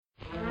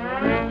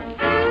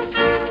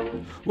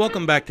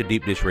Welcome back to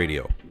Deep Dish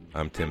Radio.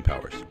 I'm Tim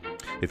Powers.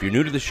 If you're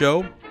new to the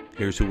show,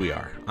 here's who we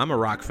are. I'm a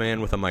rock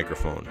fan with a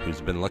microphone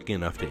who's been lucky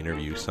enough to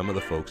interview some of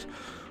the folks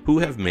who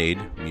have made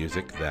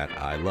music that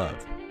I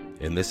love.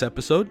 In this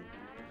episode,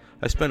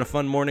 I spent a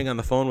fun morning on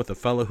the phone with a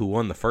fellow who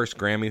won the first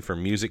Grammy for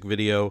music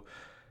video,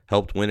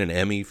 helped win an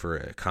Emmy for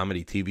a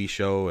comedy TV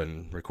show,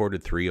 and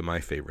recorded 3 of my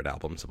favorite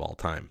albums of all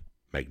time: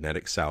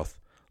 Magnetic South,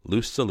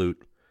 Loose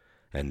Salute,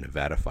 and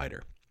Nevada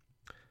Fighter.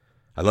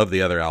 I love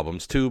the other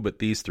albums too, but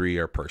these 3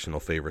 are personal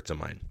favorites of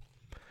mine.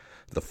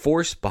 The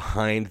force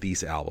behind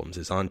these albums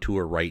is on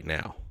tour right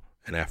now,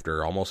 and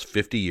after almost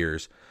 50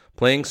 years,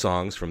 playing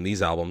songs from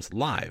these albums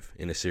live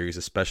in a series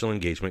of special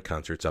engagement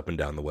concerts up and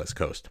down the West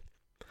Coast.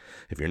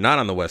 If you're not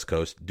on the West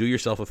Coast, do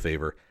yourself a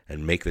favor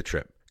and make the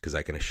trip, because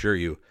I can assure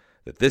you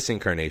that this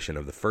incarnation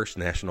of the First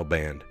National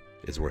Band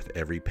is worth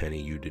every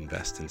penny you'd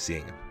invest in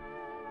seeing them.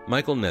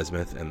 Michael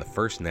Nesmith and the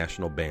First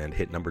National Band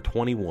hit number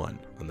 21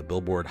 on the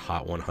Billboard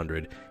Hot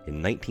 100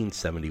 in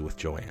 1970 with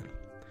Joanne.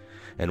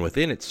 And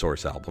within its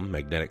source album,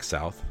 Magnetic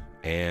South,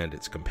 and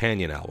its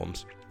companion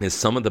albums, is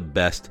some of the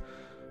best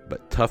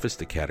but toughest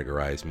to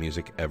categorize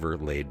music ever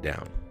laid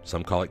down.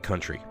 Some call it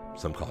country,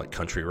 some call it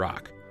country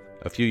rock.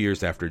 A few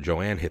years after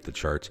Joanne hit the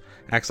charts,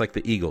 acts like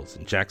the Eagles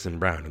and Jackson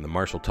Browne and the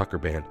Marshall Tucker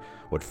Band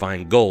would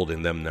find gold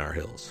in them nar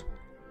hills.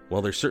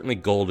 Well, there's certainly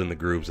gold in the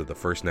grooves of the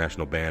First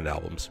National Band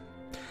albums.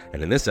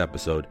 And in this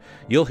episode,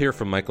 you'll hear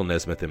from Michael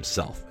Nesmith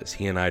himself as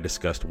he and I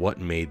discussed what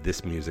made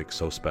this music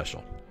so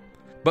special.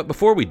 But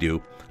before we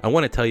do, I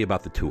want to tell you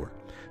about the tour.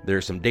 There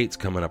are some dates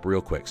coming up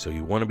real quick, so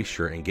you want to be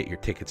sure and get your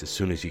tickets as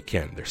soon as you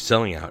can. They're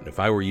selling out, and if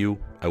I were you,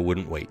 I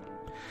wouldn't wait.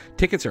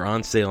 Tickets are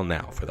on sale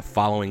now for the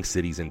following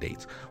cities and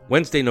dates.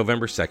 Wednesday,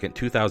 November 2nd,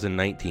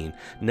 2019,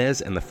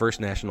 Nez and the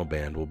First National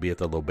Band will be at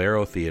the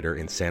Lobero Theater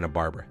in Santa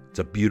Barbara. It's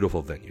a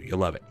beautiful venue. You'll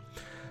love it.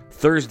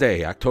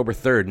 Thursday, October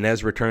 3rd,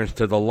 Nez returns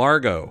to the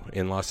Largo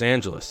in Los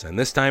Angeles, and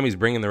this time he's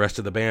bringing the rest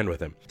of the band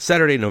with him.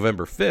 Saturday,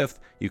 November 5th,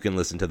 you can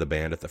listen to the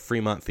band at the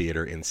Fremont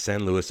Theater in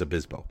San Luis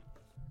Obispo.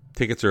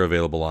 Tickets are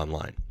available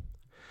online.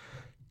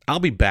 I'll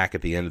be back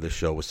at the end of the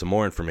show with some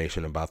more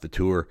information about the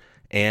tour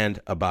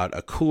and about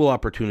a cool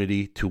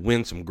opportunity to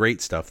win some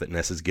great stuff that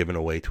Nez has given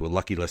away to a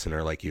lucky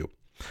listener like you.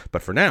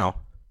 But for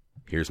now,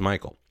 here's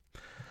Michael.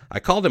 I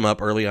called him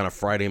up early on a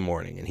Friday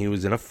morning, and he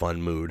was in a fun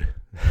mood,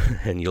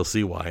 and you'll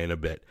see why in a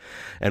bit.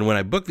 And when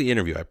I booked the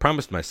interview, I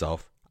promised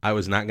myself I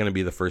was not going to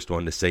be the first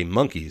one to say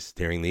monkeys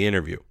during the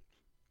interview.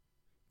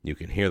 You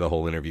can hear the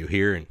whole interview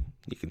here, and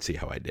you can see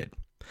how I did.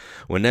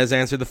 When Nez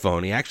answered the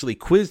phone, he actually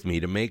quizzed me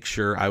to make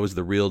sure I was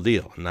the real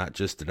deal, and not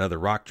just another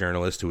rock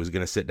journalist who was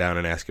going to sit down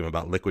and ask him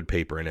about liquid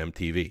paper and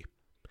MTV.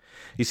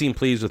 He seemed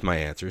pleased with my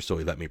answers, so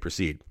he let me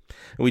proceed.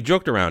 And we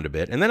joked around a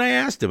bit, and then I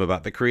asked him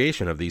about the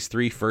creation of these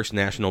 3 First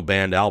National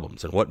Band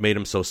albums and what made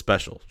them so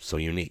special, so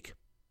unique.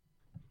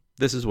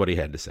 This is what he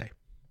had to say.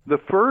 The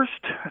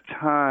first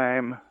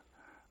time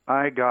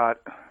I got,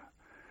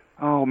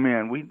 oh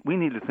man, we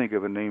need to think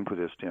of a name for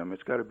this, Tim.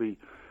 It's got to be,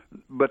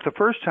 but the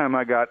first time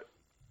I got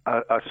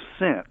a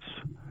sense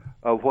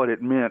of what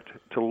it meant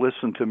to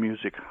listen to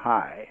music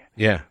high,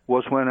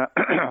 was when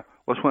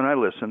I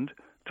listened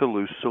to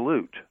Loose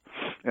Salute.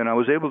 And I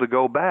was able to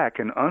go back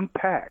and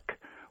unpack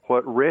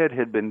what Red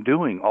had been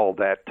doing all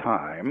that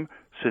time,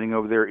 sitting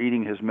over there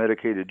eating his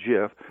medicated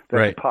Jif. That's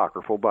right.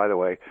 Apocryphal, by the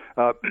way.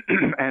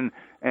 And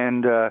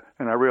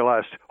I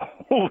realized,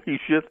 holy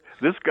shit,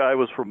 this guy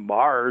was from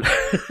Mars.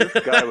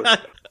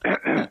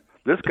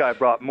 This guy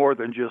brought more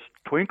than just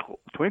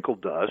twinkle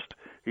dust.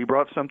 He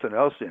brought something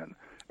else in.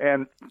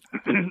 And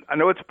I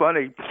know it's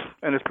funny,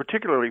 and it's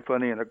particularly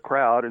funny in a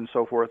crowd and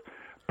so forth,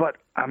 but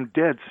I'm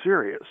dead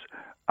serious.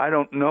 I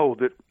don't know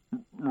that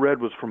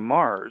Red was from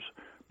Mars,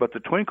 but the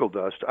twinkle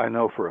dust I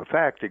know for a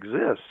fact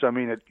exists. I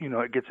mean, it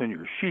gets in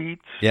your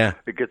sheets,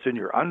 it gets in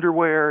your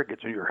underwear, it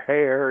gets in your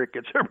hair, it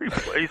gets every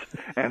place,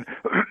 and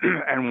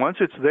once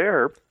it's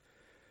there,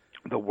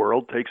 the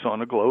world takes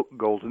on a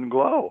golden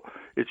glow.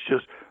 It's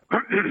just,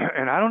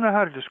 and I don't know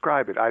how to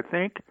describe it. I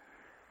think,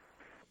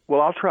 well,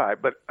 I'll try,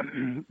 but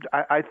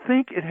I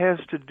think it has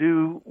to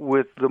do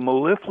with the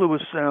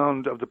mellifluous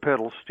sound of the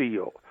pedal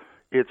steel.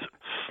 It's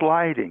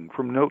sliding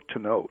from note to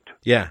note.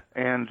 Yeah.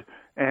 And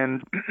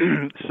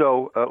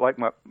so, like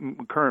my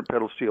current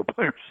pedal steel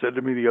player said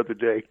to me the other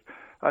day,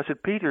 I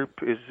said, Peter,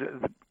 is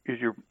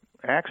your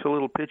axe a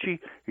little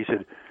pitchy? He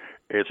said,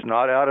 it's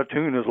not out of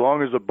tune as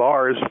long as the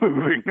bar is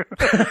moving.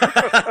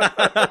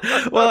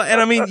 Well,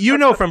 and I mean,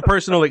 from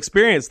personal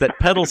experience that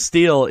pedal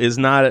steel is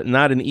not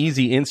an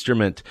easy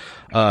instrument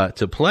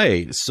to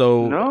play.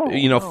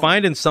 So,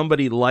 finding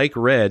somebody like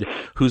Red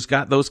who's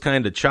got those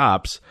kind of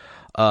chops,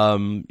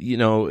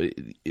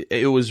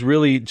 it was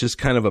really just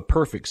kind of a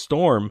perfect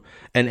storm.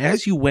 And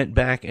as you went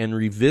back and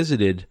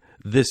revisited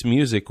this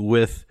music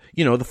with,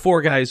 the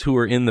 4 guys who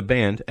were in the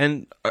band,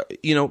 and,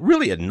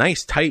 really a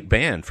nice tight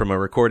band from a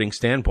recording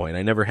standpoint.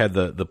 I never had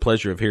the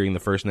pleasure of hearing the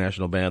First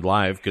National Band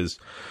live because,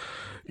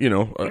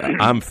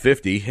 I'm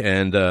 50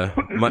 and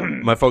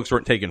my folks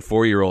weren't taking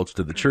 4-year-olds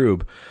to the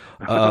Troob.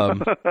 Well,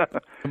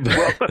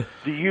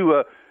 do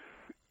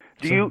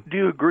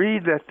you agree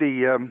that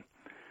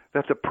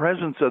that the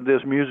presence of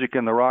this music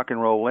in the rock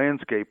and roll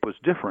landscape was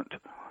different.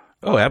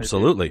 Oh,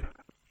 absolutely.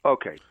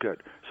 Okay,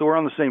 good. So we're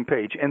on the same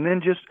page. And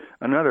then just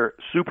another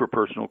super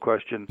personal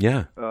question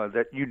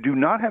that you do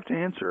not have to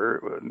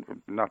answer,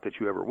 not that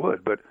you ever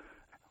would, but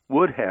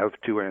would have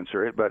to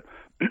answer it. But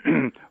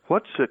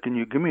can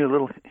you give me a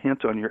little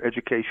hint on your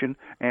education?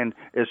 And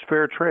as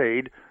fair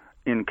trade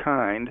in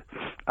kind,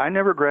 I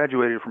never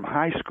graduated from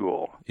high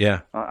school.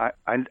 Yeah. I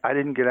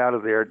didn't get out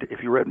of there.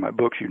 If you read my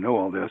books, you know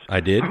all this. I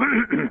did.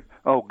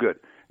 Oh, good.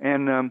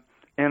 And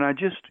I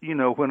just,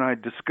 when I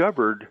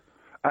discovered,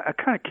 I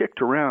kind of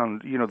kicked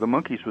around, the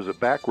Monkees was a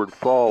backward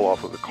fall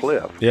off of a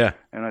cliff. Yeah.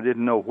 And I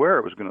didn't know where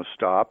it was going to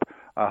stop.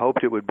 I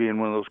hoped it would be in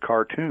one of those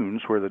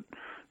cartoons where the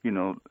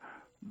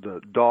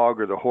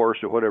dog or the horse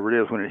or whatever it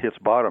is, when it hits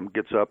bottom,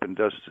 gets up and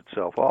dusts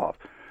itself off,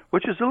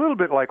 which is a little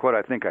bit like what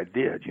I think I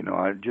did.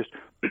 I just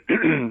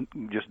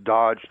just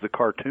dodged the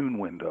cartoon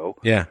window.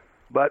 Yeah.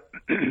 But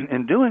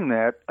in doing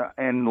that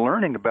and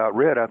learning about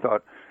Red, I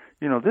thought,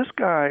 this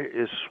guy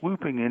is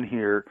swooping in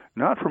here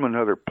not from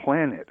another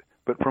planet,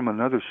 but from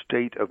another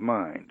state of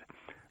mind.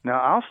 Now,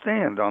 I'll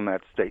stand on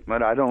that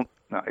statement.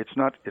 It's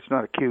not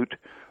a cute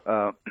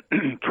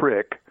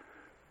trick.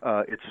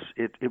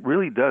 It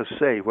really does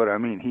say what I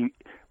mean.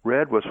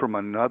 Red was from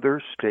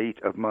another state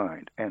of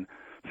mind, and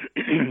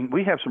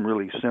we have some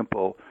really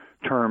simple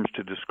terms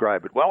to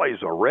describe it. Well,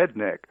 he's a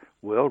redneck.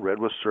 Well, Red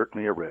was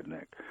certainly a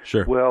redneck.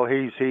 Sure. Well,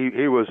 he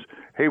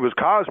was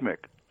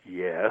cosmic.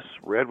 Yes,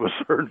 Red was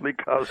certainly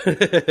cosmic.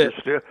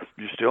 You're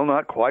still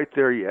not quite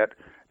there yet.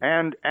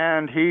 And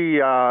he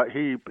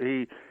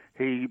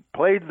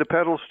played the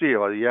pedal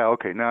steel. Yeah,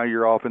 okay, now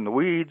you're off in the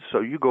weeds, so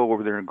you go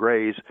over there and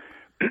graze.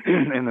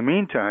 In the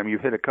meantime,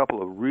 you've hit a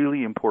couple of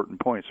really important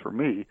points for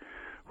me,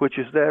 which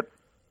is that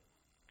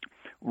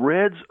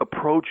Red's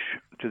approach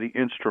to the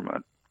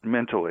instrument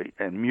mentally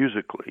and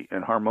musically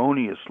and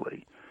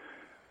harmoniously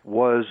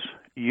was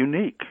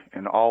unique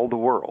in all the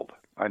world.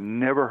 I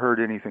never heard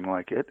anything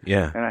like it,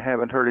 and I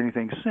haven't heard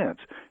anything since.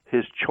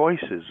 His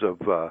choices of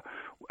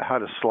how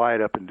to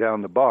slide up and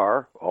down the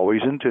bar,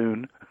 always in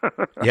tune,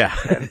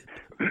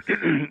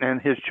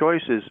 and his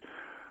choices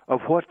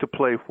of what to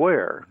play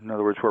where. In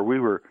other words,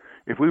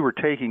 if we were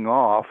taking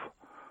off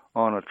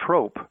on a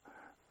trope,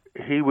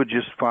 he would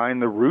just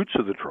find the roots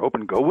of the trope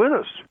and go with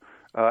us,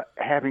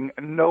 having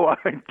no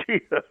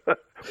idea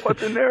what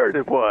the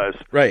narrative was.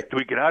 Right. Do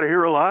we get out of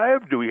here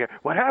alive?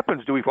 What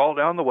happens? Do we fall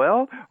down the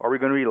well? Are we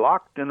going to be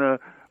locked in a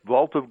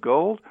vault of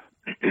gold?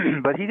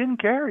 But he didn't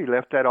care. He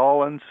left that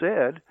all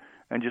unsaid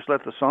and just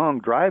let the song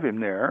drive him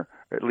there,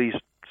 at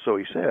least so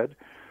he said.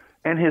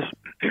 And his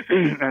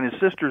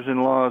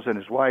sisters-in-laws and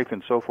his wife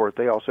and so forth,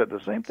 they all said the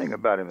same thing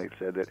about him. They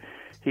said that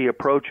he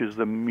approaches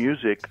the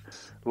music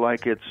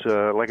like it's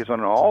on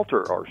an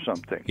altar or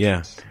something.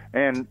 Yeah.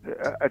 And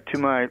to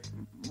my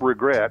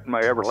regret,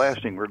 my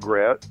everlasting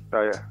regret,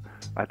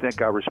 I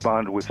think I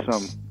responded with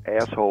some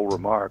asshole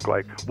remark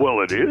like, "Well,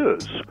 it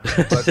is,"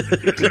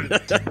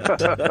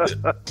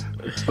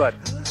 but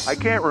I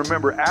can't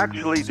remember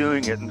actually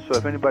doing it. And so,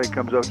 if anybody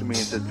comes up to me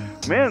and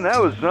says, "Man,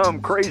 that was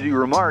some crazy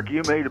remark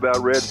you made about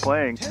Red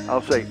playing,"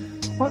 I'll say,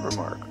 "What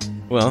remark?"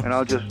 Well, and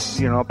I'll just,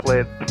 I'll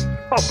play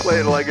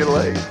it like it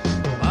lays.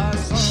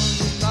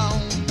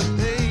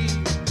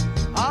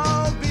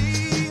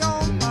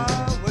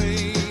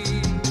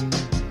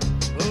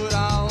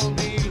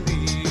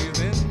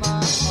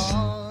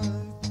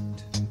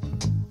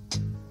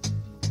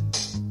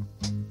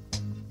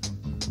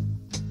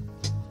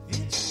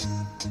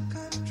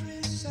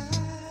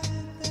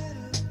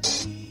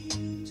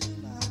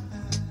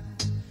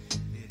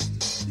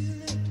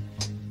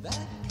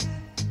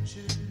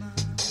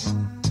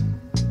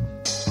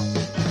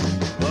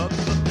 But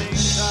the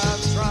things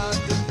I've tried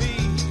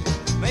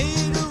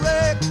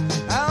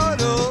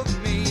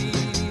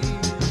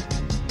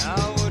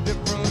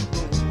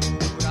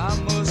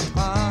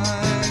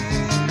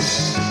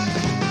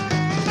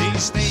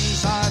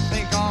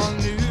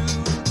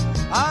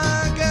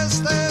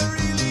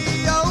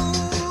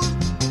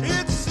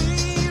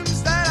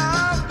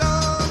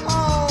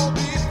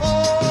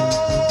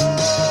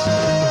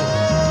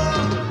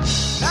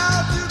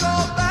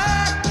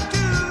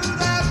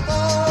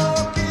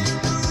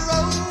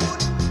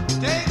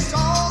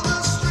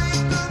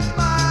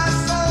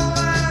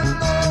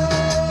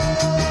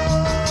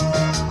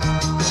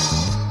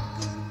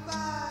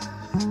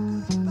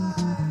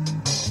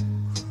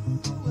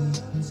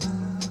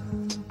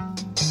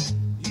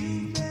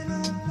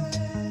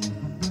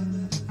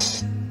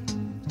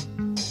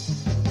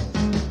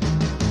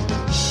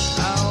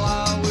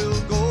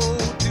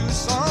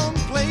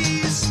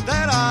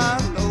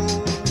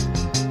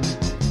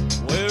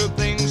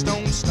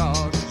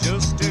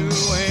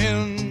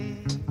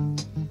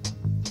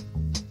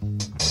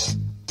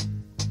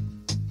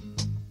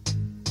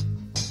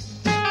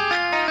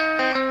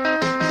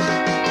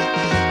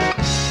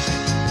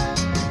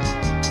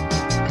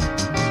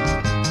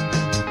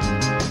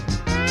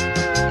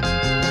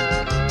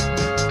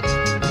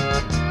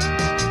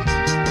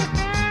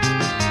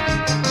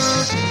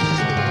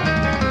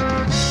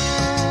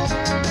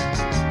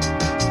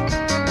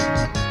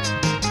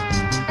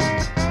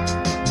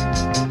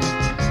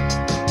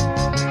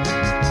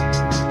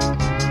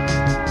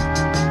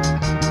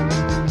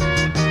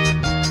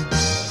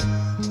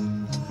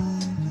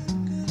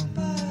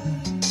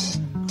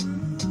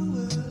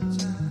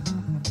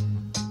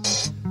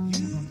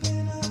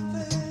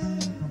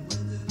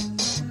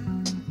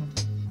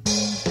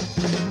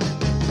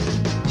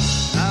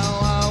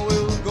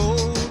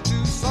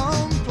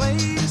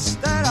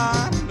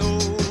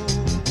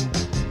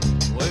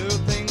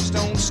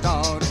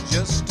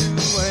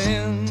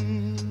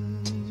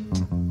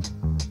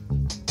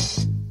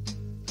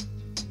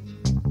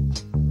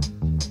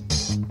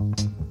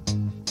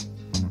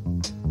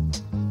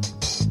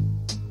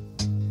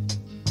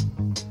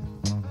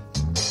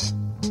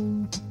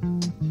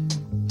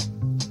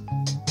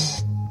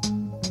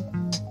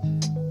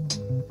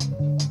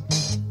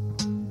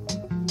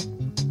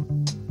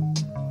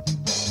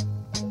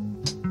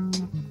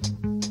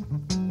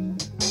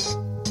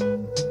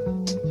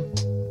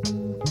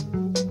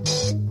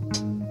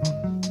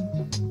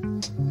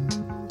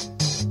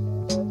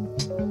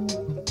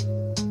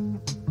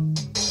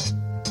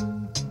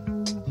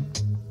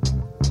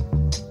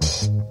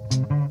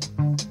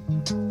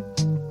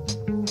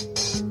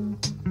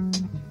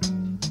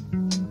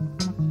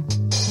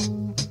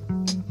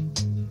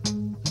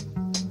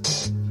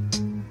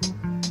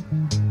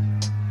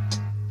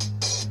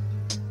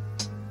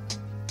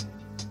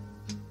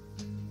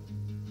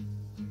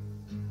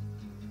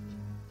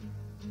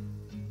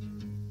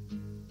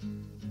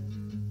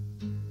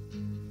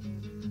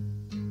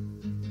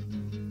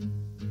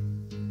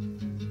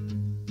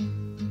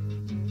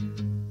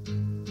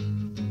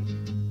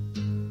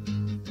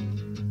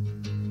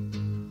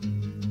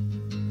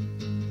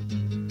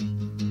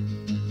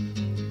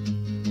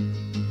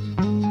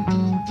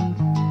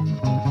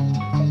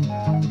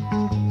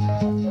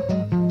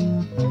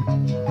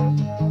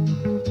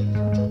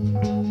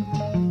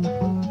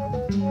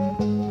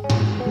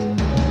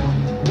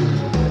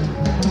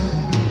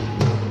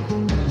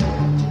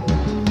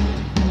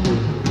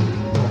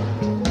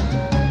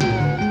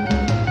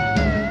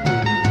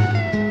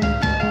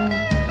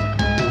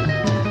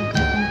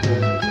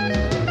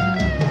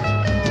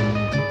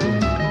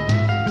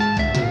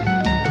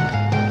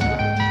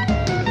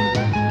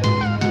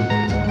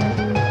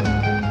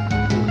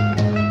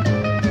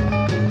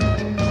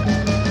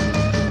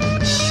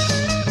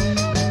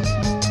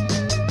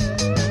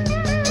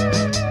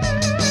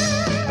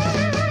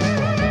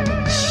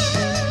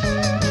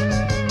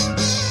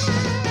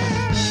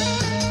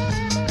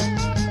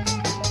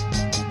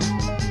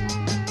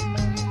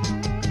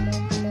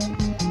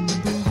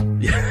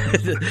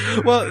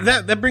Well,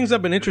 that brings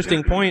up an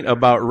interesting point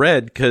about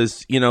Red,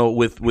 because, you know,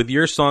 with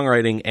your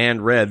songwriting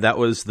and Red, that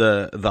was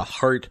the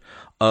heart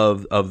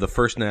of the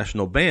First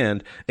National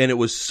Band, and it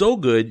was so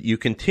good you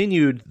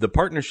continued the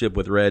partnership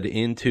with Red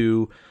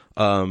into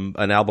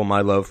an album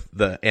I love,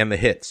 the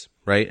hits,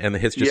 right? And the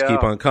hits just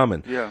keep on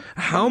coming. Yeah.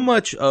 How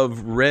much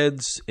of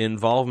Red's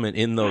involvement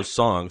in those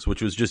songs,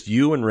 which was just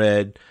you and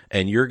Red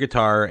and your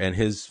guitar and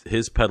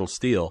his pedal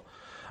steel,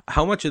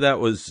 how much of that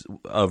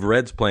of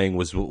Red's playing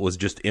was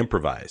just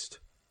improvised?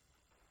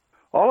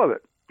 All of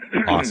it.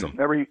 Awesome.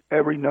 Every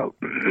note.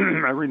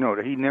 Every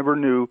note. He never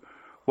knew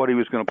what he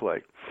was going to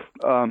play.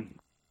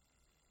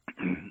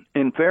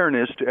 In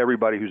fairness to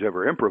everybody who's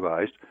ever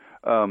improvised,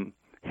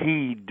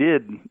 he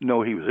did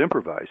know he was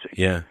improvising.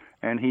 Yeah.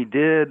 And he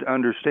did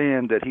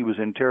understand that he was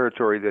in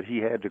territory that he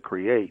had to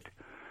create.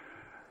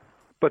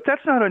 But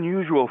that's not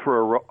unusual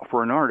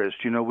for an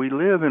artist. You know, we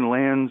live in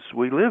lands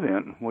we live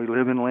in. We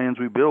live in lands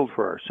we build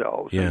for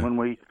ourselves. Yeah. And when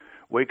we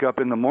wake up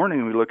in the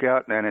morning, we look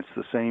out, and it's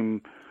the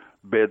same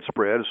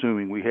bedspread,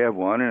 assuming we have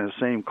one, and the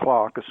same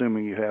clock,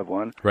 assuming you have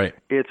one. Right.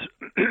 It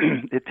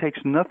takes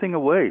nothing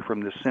away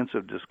from this sense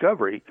of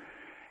discovery.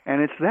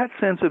 And it's that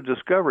sense of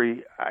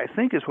discovery, I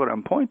think, is what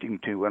I'm pointing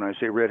to when I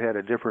say Red had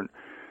a different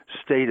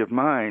state of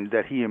mind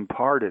that he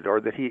imparted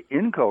or that he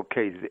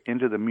inculcated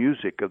into the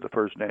music of the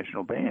First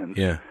National Band.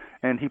 Yeah.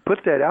 And he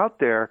put that out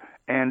there,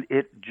 and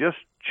it just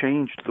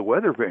changed the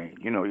weather vane.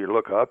 You know, you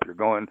look up, you're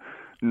going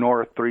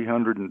north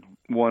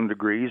 301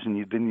 degrees,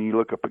 and then you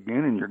look up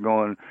again, and you're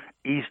going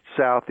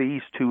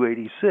east-southeast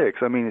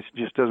 286. I mean, it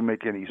just doesn't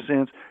make any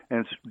sense,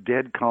 and it's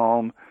dead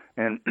calm,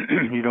 and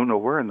you don't know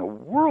where in the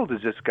world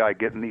is this guy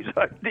getting these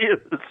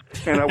ideas.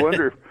 And I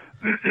wonder,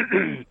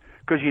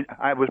 because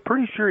I was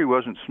pretty sure he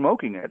wasn't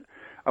smoking it.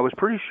 I was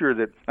pretty sure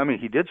that, I mean,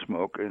 he did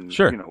smoke, and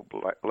sure, you know,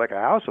 like a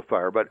house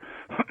afire, but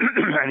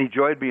and he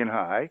enjoyed being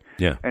high,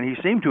 yeah, and he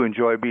seemed to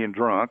enjoy being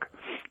drunk,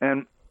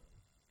 and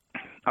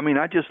I mean,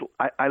 I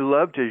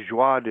loved his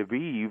joie de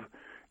vivre,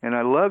 and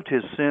I loved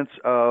his sense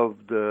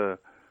of the,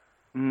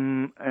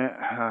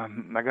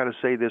 I got to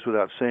say this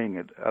without saying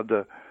it,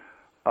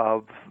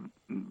 of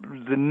the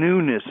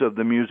newness of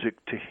the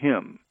music to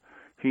him.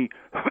 He,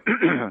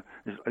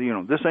 you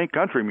know, this ain't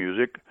country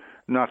music.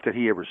 Not that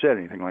he ever said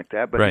anything like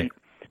that, but right.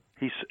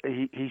 He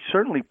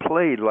certainly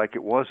played like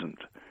it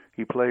wasn't.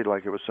 He played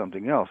like it was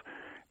something else,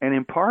 and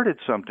imparted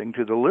something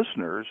to the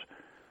listeners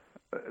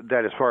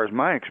that, as far as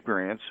my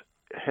experience,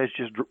 has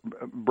just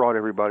brought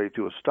everybody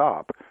to a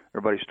stop.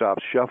 Everybody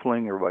stops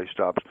shuffling. Everybody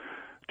stops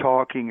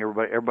talking.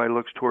 Everybody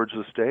looks towards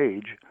the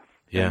stage.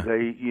 Yeah. And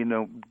they, you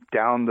know,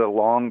 down the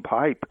long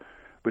pipe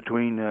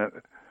between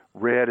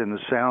Red and the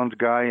sound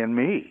guy and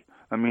me.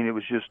 I mean, it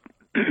was just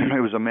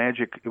it was a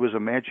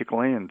magic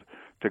land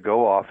to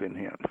go off in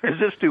him. Is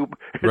this too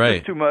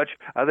much?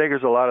 I think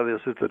there's a lot of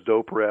this at the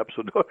dope rap,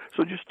 so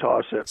just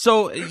toss it.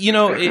 So, you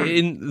know,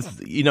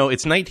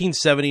 it's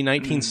 1970,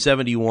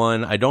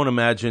 1971. I don't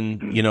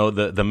imagine, you know,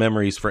 the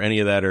memories for any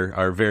of that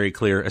are very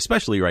clear,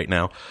 especially right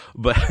now.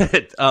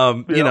 But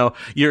you know,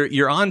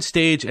 you're on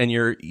stage and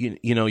you're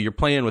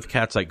playing with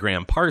cats like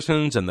Graham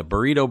Parsons and the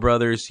Burrito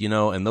Brothers, you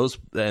know, and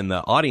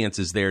the audience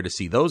is there to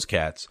see those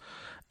cats,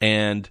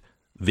 and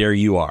there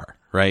you are,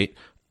 right?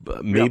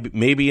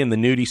 Maybe in the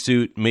nudie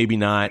suit, maybe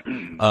not.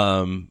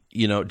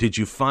 You know, did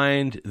you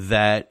find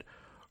that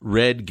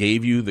Red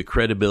gave you the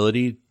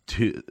credibility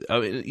to,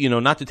 you know,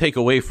 not to take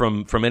away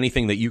from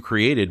anything that you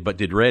created, but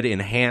did Red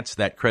enhance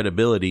that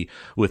credibility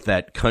with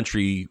that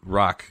country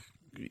rock,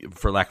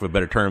 for lack of a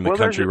better term, the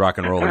country rock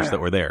and rollers that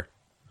were there?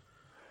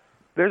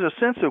 There's a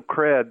sense of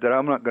cred that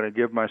I'm not going to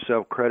give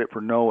myself credit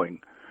for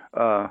knowing.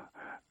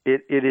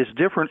 It is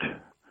different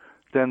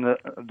than the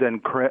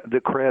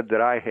cred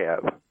that I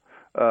have.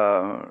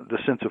 The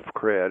sense of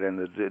cred and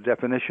the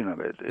definition of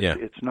it.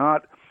 It's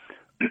not.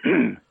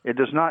 It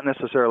does not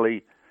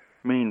necessarily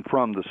mean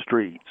from the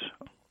streets,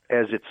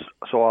 as it's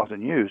so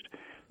often used.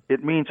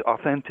 It means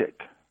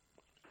authentic,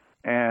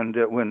 and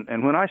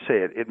when I say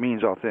it, it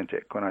means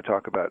authentic. When I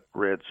talk about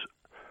Red's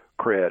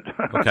cred,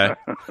 okay.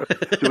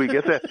 Do we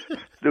get that?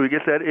 Do we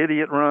get that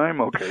idiot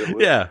rhyme? Okay.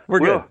 We're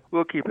good.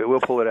 We'll keep it. We'll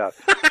pull it out.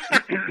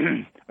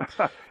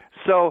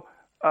 So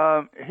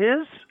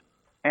his.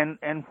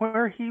 And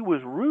where he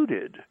was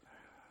rooted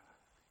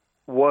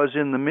was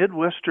in the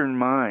Midwestern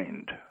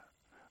mind.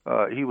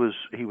 He was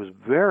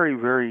very,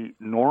 very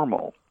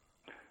normal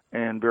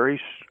and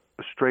very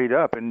straight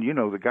up. And, you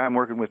know, the guy I'm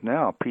working with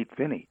now, Pete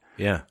Finney,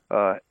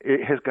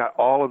 it has got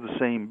all of the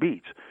same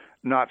beats.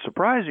 Not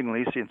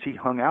surprisingly, since he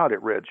hung out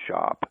at Red's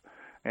shop,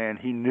 and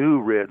he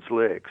knew Red's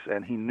licks,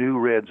 and he knew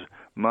Red's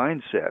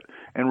mindset.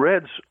 And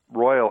Red's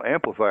Royal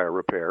Amplifier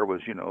repair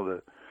was, you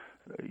know,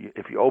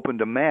 if you opened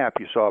a map,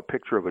 you saw a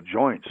picture of a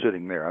joint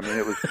sitting there. I mean,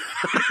 it was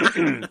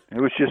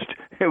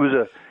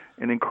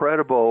an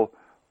incredible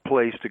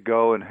place to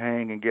go and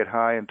hang and get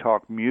high and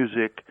talk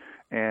music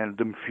and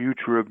the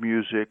future of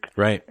music,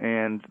 right,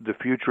 and the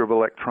future of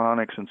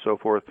electronics and so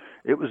forth.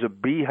 It was a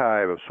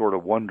beehive of sort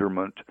of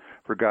wonderment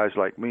for guys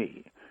like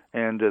me.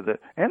 and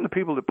the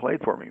people that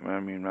played for me. I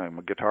mean, my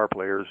guitar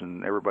players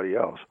and everybody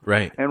else.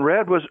 Right. And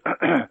Red was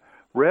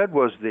Red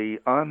was the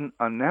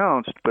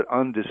unannounced but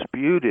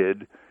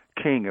undisputed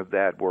king of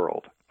that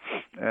world.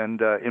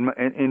 And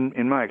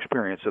in my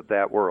experience of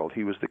that world,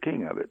 he was the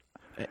king of it.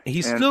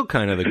 He's still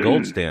kind of the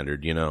gold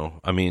standard, you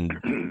know. I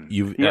mean,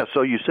 yeah.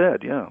 So you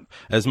said, yeah.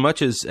 As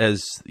much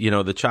as you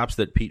know the chops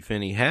that Pete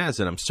Finney has,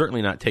 and I'm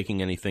certainly not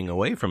taking anything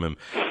away from him.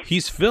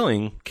 He's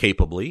filling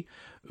capably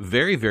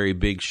very, very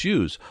big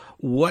shoes.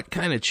 What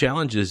kind of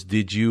challenges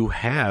did you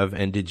have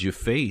and did you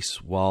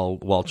face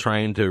while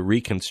trying to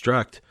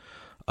reconstruct,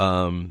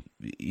 you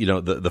know,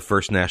 the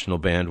first national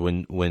band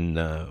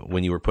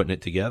when you were putting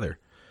it together?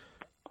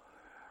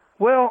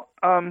 Well,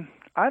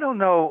 I don't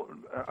know.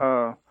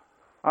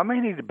 I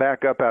may need to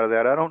back up out of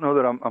that. I don't know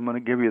that I'm going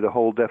to give you the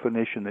whole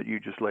definition that you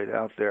just laid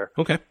out there.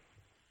 Okay.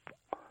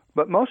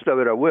 But most of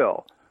it I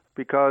will,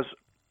 because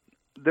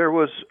there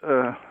was,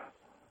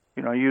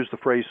 you know, I use the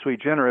phrase sweet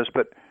generous,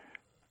 but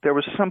there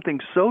was something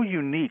so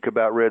unique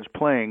about Red's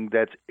playing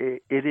that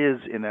it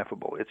is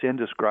ineffable. It's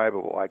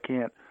indescribable. I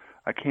can't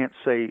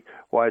say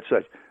why it's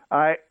such.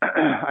 I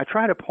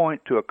try to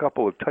point to a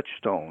couple of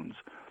touchstones.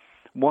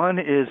 One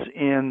is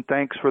in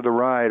Thanks for the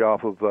Ride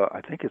off of,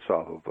 I think it's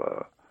off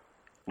of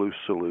Loose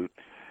Salute.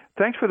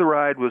 Thanks for the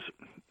Ride was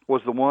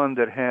the one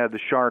that had the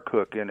shark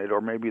hook in it,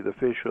 or maybe the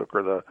fish hook,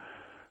 or the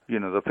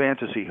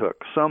fantasy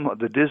hook,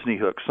 the Disney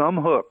hook. Some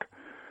hook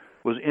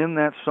was in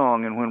that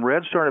song, and when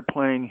Red started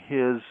playing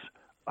his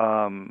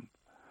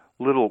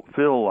little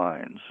fill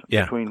lines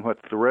between what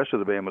the rest of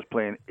the band was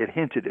playing, it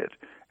hinted it.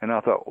 And I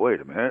thought,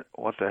 wait a minute,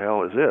 what the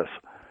hell is this?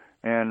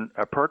 And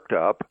I perked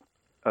up.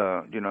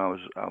 You know,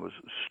 I was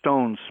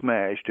stone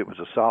smashed. It was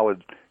a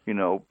solid, you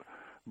know,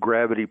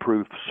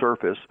 gravity-proof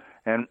surface.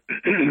 And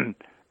and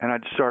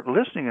I'd start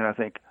listening, and I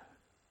think,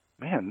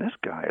 man, this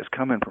guy is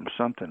coming from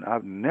something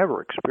I've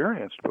never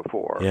experienced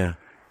before. Yeah.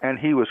 And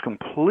he was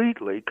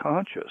completely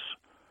conscious.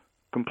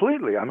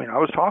 Completely. I mean, I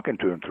was talking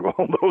to him through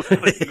all those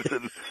things,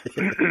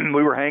 and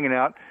we were hanging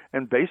out,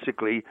 and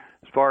basically,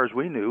 as far as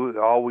we knew,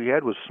 all we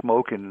had was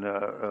smoke and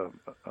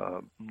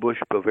Busch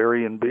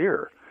Bavarian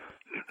beer.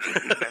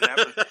 And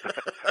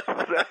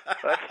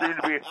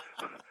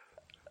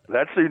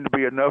that seemed to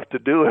be enough to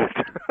do it.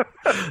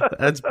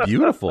 That's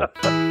beautiful.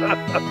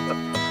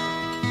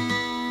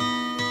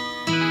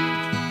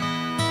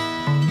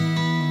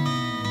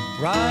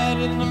 Right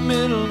in the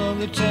middle of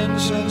the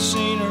 10-cent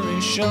scenery,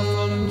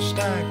 shuffled and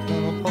stacked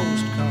on a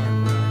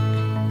postcard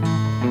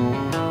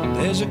rack.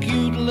 There's a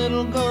cute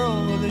little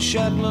girl with a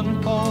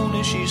Shetland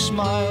pony. She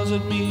smiles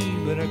at me,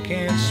 but I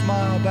can't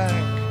smile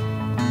back.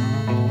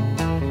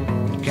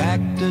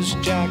 Cactus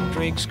Jack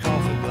drinks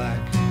coffee black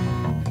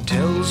and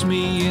tells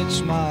me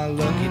it's my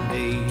lucky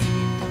day.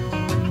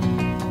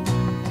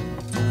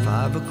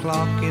 5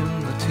 o'clock in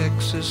the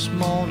Texas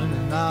morning,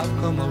 and I've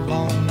come a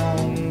long,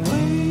 long way.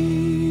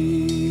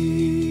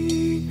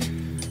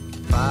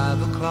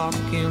 5 o'clock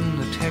in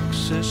the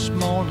Texas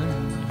morning,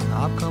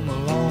 I've come a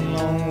long,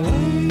 long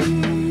way.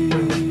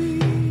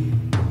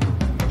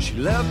 She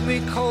left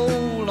me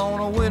cold on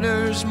a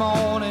winter's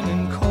morning,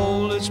 and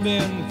cold it's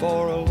been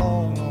for a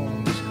long,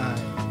 long time.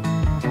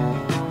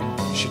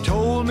 She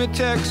told me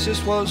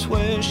Texas was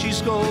where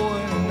she's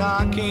going, and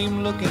I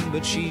came looking,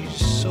 but she's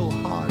so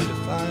hard to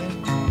find.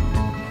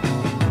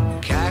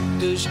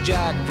 Cactus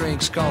Jack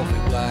drinks coffee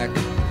black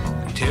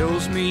and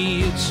tells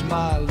me it's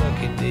my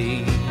lucky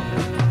day.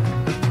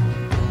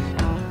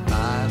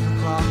 5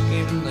 o'clock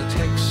in the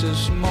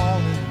Texas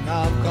morning,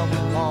 I've come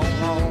a long,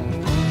 long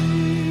way.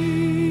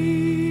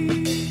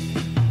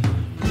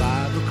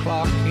 5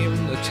 o'clock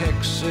in the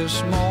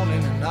Texas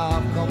morning, and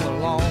I've come a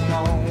long,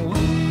 long way.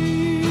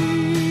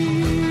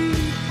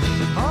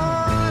 Oh,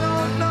 I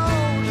don't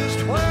know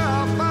just where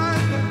I'll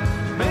find her.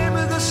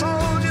 Maybe the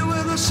soldier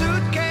with a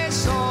suitcase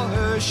saw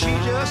her. She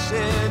just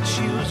said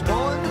she was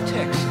going to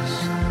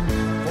Texas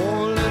for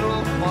a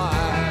little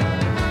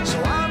while.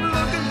 So I'm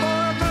looking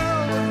for a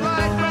girl with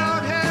light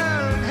brown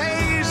hair and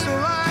hazel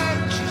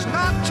eyes. She's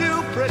not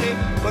too pretty,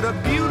 but a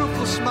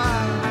beautiful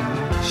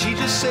smile. She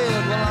just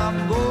said, well,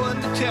 I'm going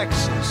to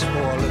Texas for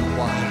a little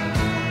while.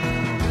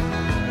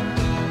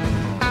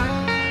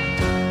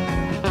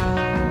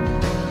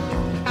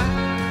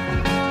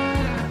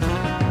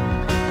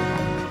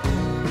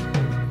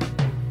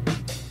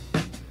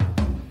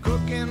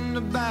 Cook in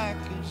the back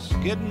is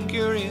getting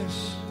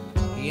curious.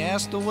 He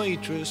asked the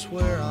waitress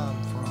where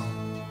I'm from.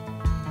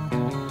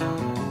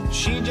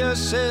 She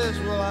just says,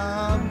 well,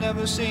 I've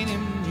never seen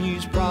him.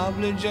 He's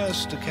probably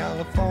just a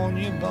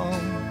California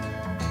bum.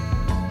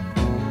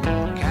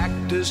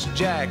 Cactus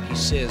Jack, he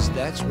says,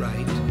 that's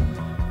right.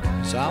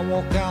 So I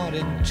walk out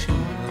into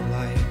the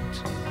light.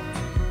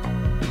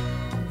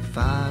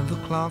 5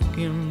 o'clock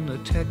in the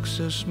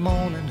Texas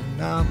morning,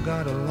 and I've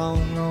got a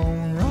long,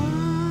 long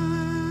ride.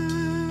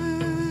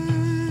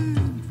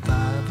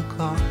 5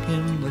 o'clock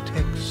in the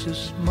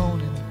Texas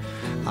morning,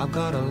 I've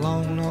got a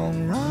long,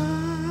 long ride.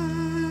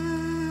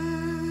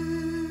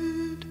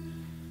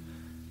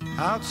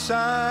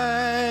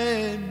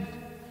 Outside,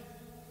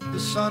 the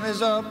sun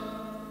is up,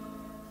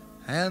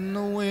 and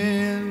the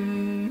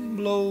wind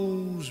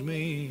blows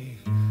me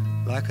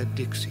like a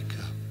Dixie cup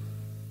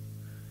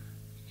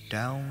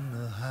down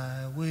the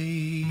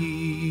highway.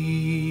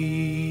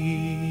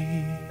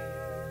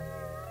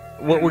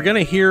 What we're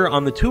going to hear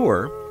on the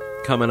tour,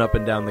 coming up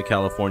and down the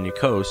California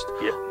coast,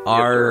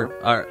 are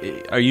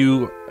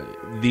you?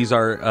 These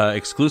are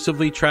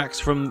exclusively tracks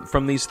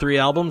from these three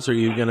albums. Or are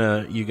you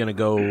gonna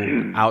go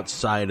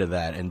outside of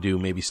that and do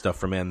maybe stuff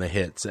from And the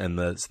Hits and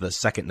the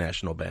second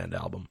National Band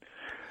album?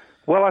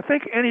 Well, I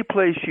think any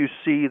place you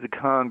see the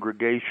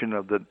congregation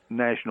of the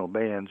national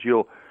bands,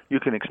 you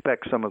can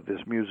expect some of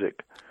this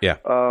music. Yeah.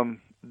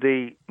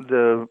 It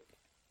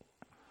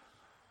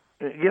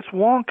gets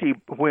wonky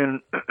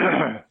when.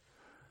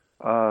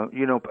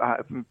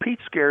 Pete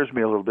scares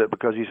me a little bit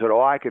because he said,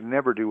 "Oh, I could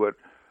never do what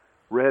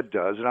Red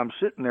does," and I'm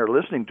sitting there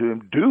listening to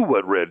him do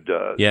what Red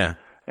does. Yeah.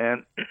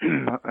 But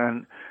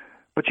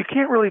you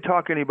can't really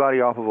talk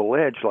anybody off of a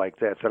ledge like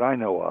that I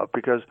know of,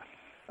 because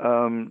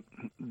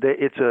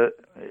it's a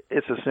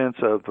sense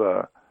of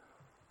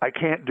I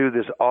can't do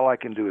this. All I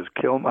can do is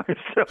kill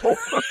myself.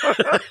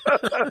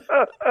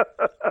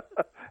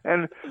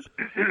 And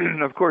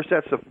of course,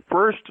 that's the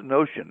first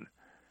notion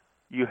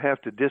you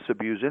have to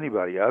disabuse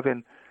anybody of,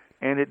 and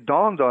it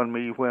dawned on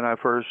me when I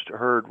first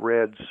heard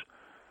Red's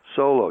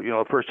solo.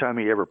 The first time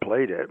he ever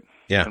played it.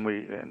 Yeah. And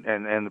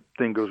the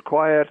thing goes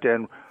quiet,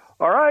 and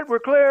all right, we're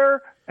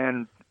clear.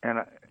 And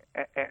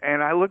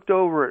I looked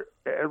over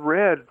at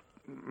Red.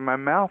 My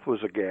mouth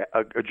was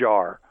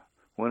ajar.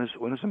 When is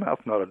a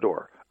mouth not a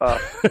door?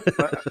 That's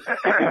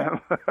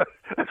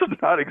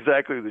not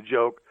exactly the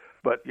joke,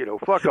 but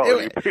fuck all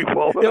of you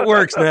people. It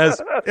works,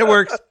 Nez. It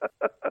works.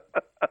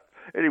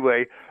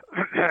 Anyway,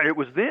 it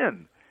was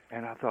then,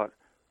 and I thought,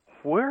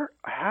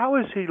 how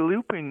is he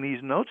looping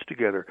these notes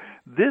together?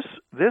 This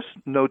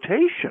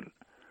notation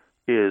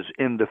is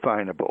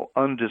indefinable,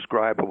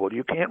 undescribable.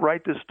 You can't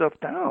write this stuff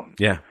down.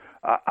 Yeah.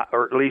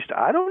 Or at least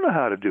I don't know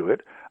how to do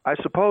it. I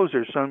suppose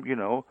there's some,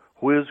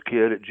 whiz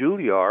kid at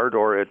Juilliard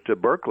or at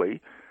Berkeley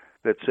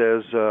that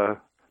says, no,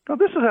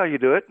 this is how you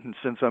do it, and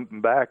send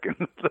something back,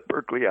 and the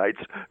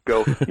Berkeleyites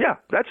go, yeah,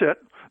 that's it.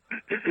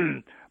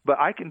 But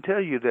I can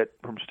tell you that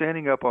from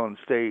standing up on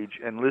stage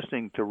and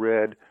listening to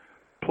Red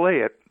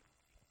play it,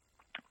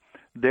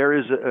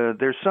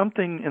 there's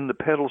something in the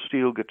pedal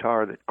steel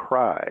guitar that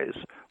cries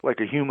like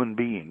a human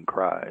being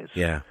cries.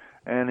 Yeah.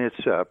 And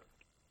it's a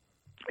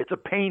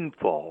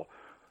painful,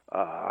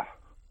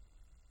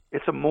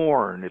 it's a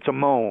mourn, it's a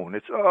moan,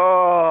 it's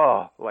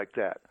like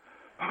that.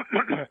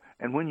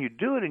 And when you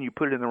do it and you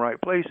put it in the right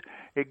place,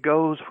 it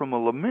goes from a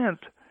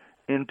lament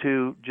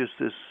into just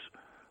this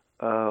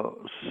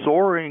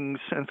soaring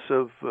sense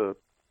of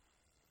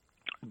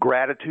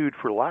gratitude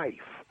for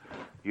life.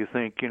 You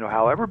think,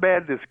 however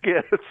bad this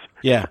gets,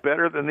 yeah, it's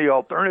better than the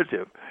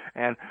alternative.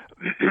 And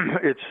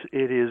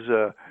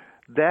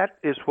that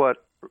is what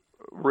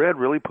Red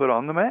really put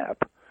on the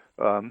map.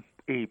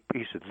 He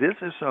said, this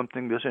is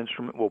something this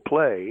instrument will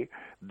play.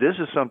 This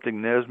is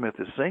something Nesmith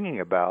is singing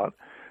about.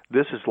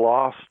 This is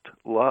lost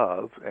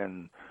love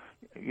and,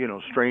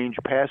 strange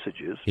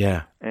passages.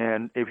 Yeah.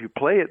 And if you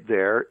play it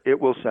there, it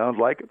will sound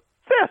like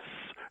this.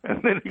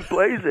 And then he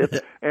plays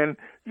it, and,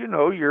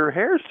 your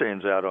hair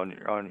stands out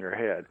on your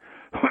head.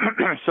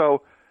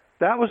 So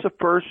that was the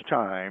first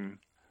time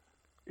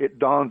it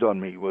dawned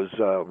on me, was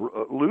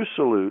Loose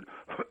Salute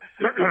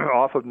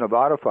off of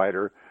Nevada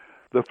Fighter,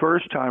 the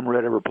first time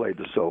Red ever played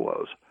the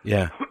solos.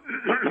 Yeah.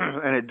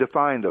 And it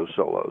defined those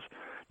solos.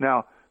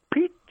 Now,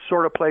 Pete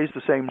sort of plays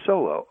the same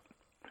solo,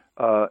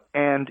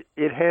 and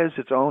it has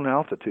its own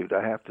altitude,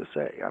 I have to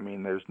say. I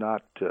mean, there's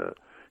not...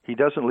 he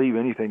doesn't leave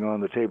anything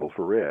on the table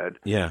for Red.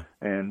 Yeah.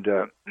 And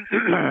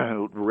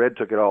Red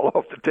took it all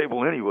off the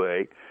table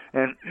anyway.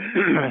 And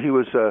he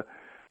was,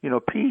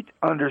 Pete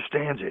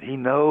understands it. He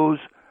knows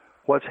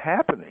what's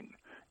happening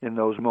in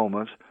those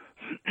moments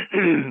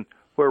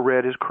where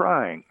Red is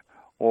crying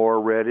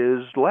or Red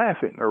is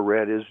laughing or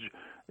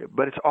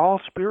but it's all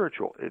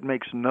spiritual. It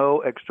makes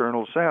no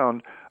external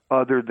sound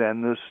other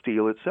than the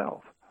steel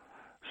itself.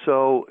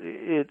 So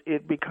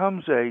it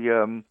becomes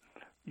a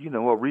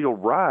real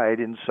ride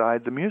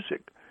inside the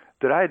music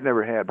that I had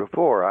never had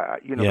before.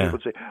 People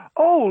would say,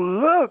 "Oh,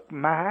 look,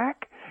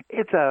 Mike,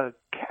 it's a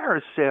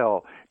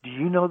carousel. Do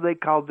you know they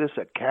called this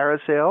a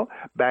carousel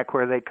back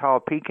where they call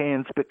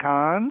pecans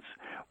pecans?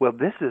 Well,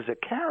 this is a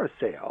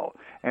carousel.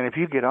 And if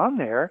you get on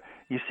there,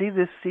 you see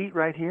this seat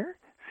right here?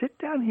 Sit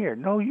down here.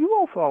 No, you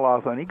won't fall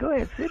off, honey. Go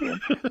ahead, sit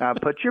in. Now,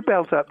 put your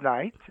belts up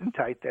nice and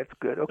tight. That's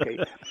good. Okay.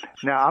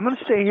 Now, I'm going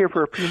to stay here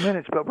for a few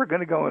minutes, but we're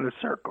going to go in a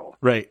circle."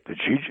 Right. Did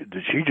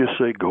she just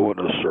say go in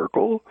a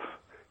circle?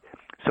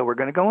 So we're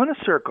going to go in a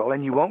circle,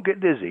 and you won't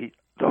get dizzy.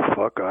 The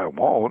fuck I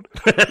won't.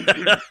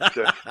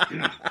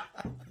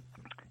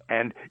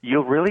 And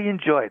you'll really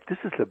enjoy it. This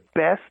is the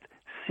best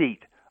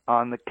seat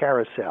on the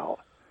carousel.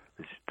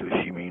 Does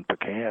she mean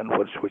pecan?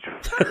 Which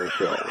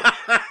carousel?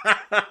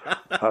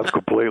 I'm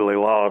completely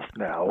lost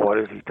now. What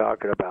is he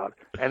talking about?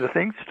 And the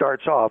thing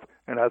starts off,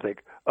 and I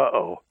think,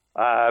 uh-oh,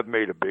 I've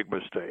made a big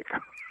mistake.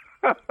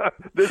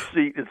 This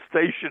seat is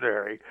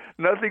stationary.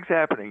 Nothing's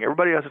happening.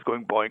 Everybody else is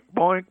going boink,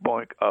 boink,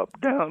 boink, up,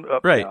 down,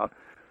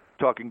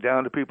 talking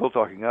down to people,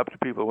 talking up to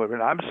people, whatever.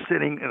 And I'm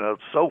sitting in a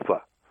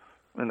sofa,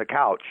 in the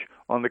couch,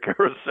 on the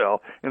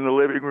carousel, in the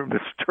living room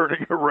that's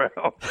turning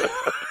around.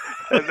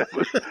 And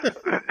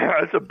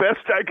that's the best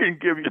I can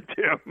give you,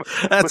 Tim.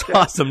 That's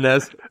awesome,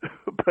 Nes.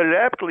 But it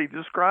aptly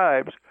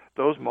describes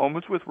those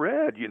moments with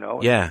Red,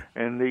 Yeah.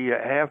 And the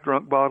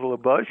half-drunk bottle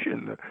of Bush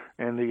and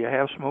the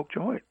half-smoked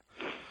joint.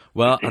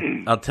 Well,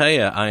 I'll tell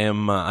you, I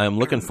am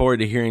looking forward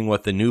to hearing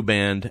what the new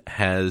band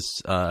has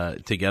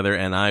together,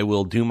 and I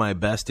will do my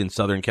best in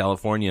Southern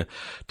California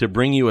to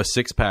bring you a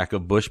 6-pack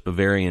of Busch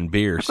Bavarian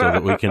beer so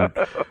that we can.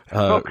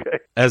 Okay.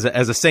 As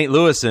a St.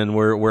 Louisan,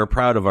 we're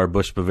proud of our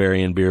Busch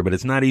Bavarian beer, but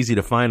it's not easy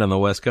to find on the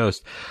West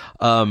Coast.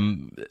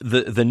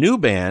 The new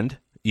band.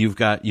 You've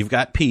got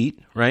Pete,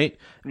 right?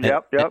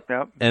 Yep.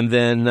 And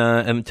then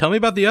and tell me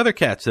about the other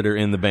cats that are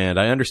in the band.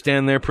 I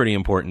understand they're pretty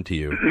important to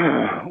you.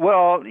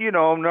 Well,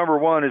 number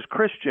one is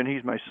Christian.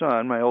 He's my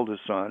son, my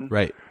oldest son.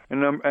 Right.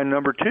 And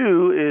number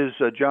two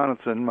is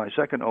Jonathan, my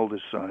second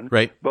oldest son.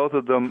 Right. Both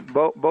of them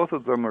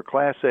are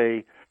Class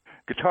A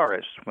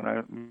guitarists.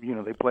 When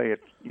they play at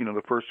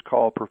the first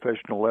call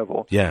professional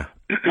level. Yeah.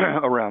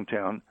 Around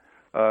town,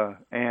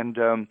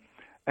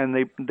 and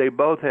they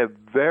both have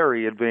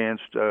very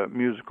advanced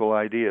musical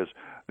ideas.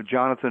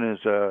 Jonathan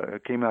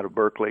came out of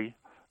Berkeley,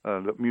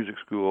 the music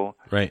school,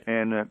 right?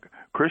 And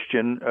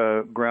Christian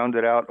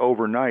grounded out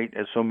overnight,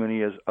 as so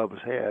many of us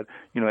had,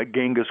 at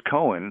Genghis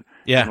Cohen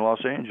in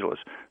Los Angeles.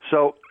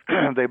 So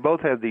they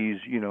both have these,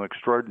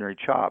 extraordinary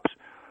chops.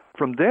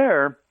 From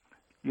there,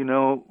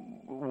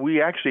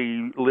 we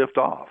actually lift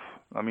off.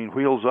 I mean,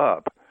 wheels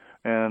up.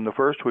 And the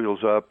first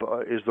wheels up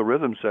is the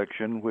rhythm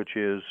section, which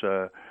is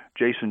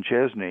Jason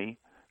Chesney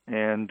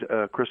and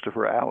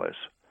Christopher Alice.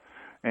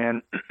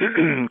 And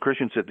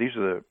Christian said, these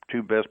are the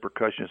two best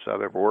percussionists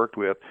I've ever worked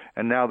with,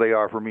 and now they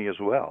are for me as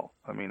well.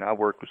 I mean, I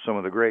worked with some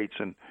of the greats,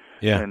 and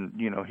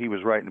he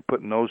was right in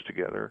putting those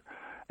together.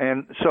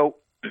 And so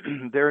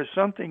there is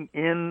something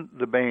in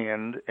the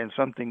band and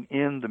something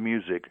in the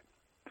music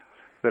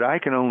that I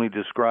can only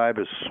describe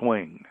as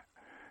swing.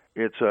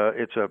 It's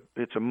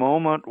a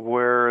moment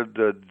where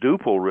the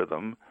duple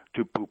rhythm,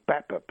 to poo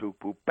papa poo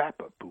poo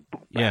papa poo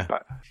poo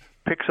papa,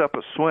 picks up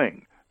a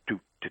swing.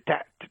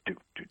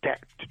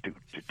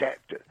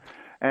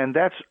 And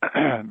that's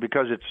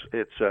because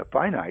it's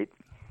finite.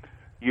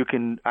 You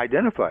can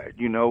identify it.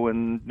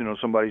 When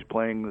somebody's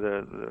playing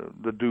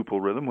the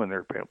duple rhythm, when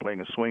they're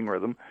playing a swing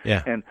rhythm,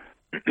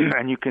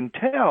 and you can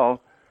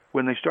tell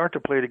when they start to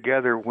play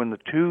together when the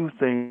two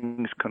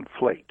things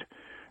conflate,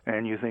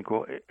 and you think,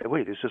 well,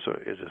 wait, is this a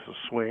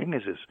swing?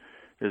 Is this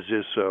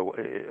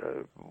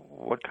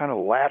what kind of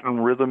Latin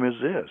rhythm is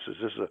this? Is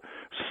this a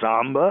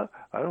samba?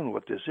 I don't know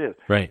what this is.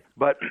 Right.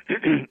 But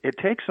it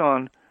takes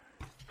on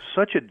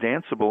such a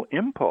danceable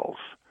impulse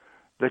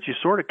that you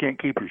sort of can't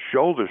keep your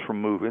shoulders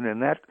from moving,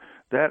 and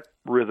that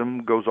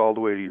rhythm goes all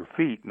the way to your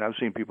feet. And I've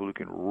seen people who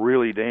can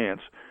really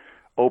dance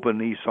open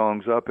these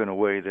songs up in a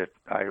way that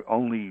I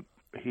only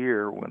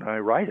hear when I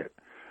write it.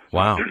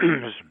 Wow.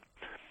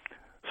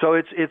 So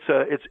it's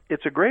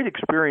a great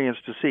experience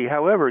to see.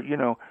 However,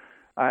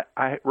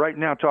 I right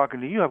now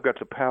talking to you, I've got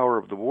the power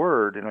of the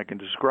word, and I can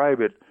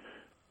describe it,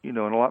 in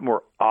a lot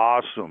more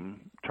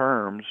awesome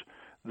terms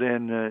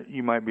than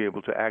you might be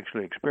able to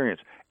actually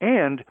experience.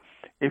 And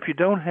if you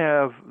don't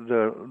have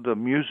the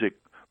music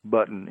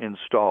button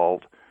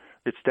installed,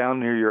 it's down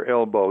near your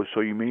elbow, so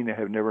you may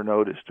have never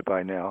noticed it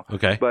by now.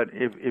 Okay. But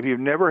if you've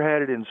never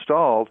had it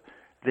installed,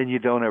 then you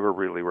don't ever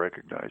really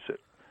recognize it.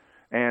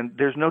 And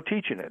there's no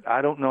teaching it.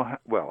 I don't know how,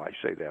 well, I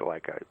say that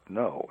like I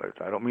know.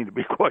 I don't mean to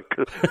be quite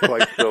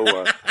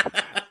so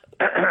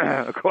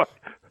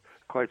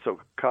quite so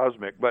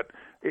cosmic, but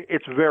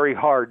it's very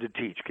hard to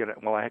teach. Can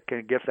I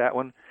get that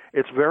one?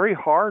 It's very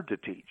hard to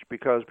teach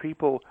because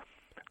people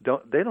I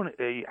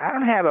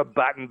don't have a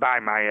button by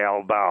my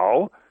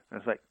elbow. And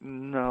it's like,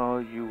 no,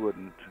 you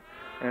wouldn't.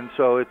 And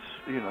so it's,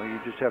 you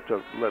just have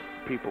to let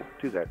people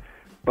do that.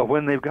 But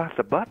when they've got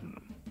the button,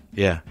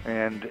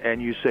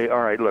 and you say,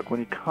 all right, look, when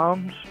he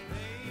comes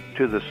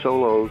to the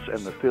solos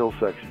and the fill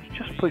sections,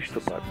 just push the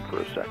button for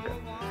a second,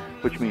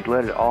 which means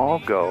let it all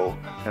go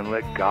and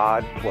let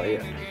God play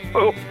it.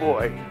 Oh,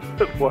 boy.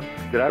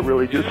 Did I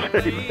really just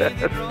say that?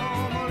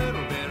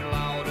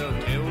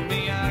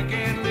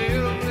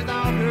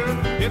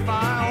 If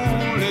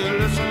I only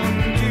listen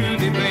to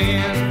the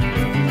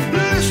band,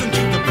 listen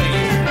to the band.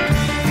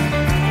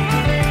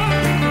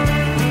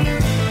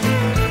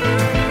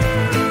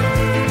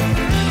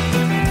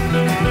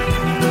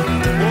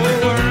 Oh,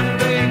 weren't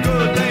they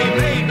good? They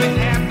made me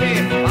happy.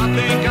 I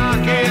think I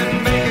can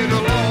make it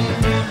alone.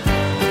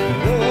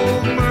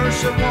 Oh,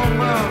 mercy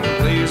woman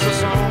plays the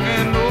song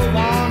and no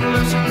one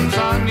listens. I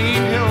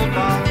need help.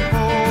 I'm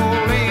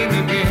falling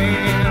again.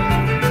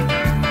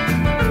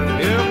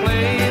 He'll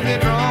play the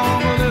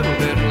drum a little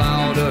bit.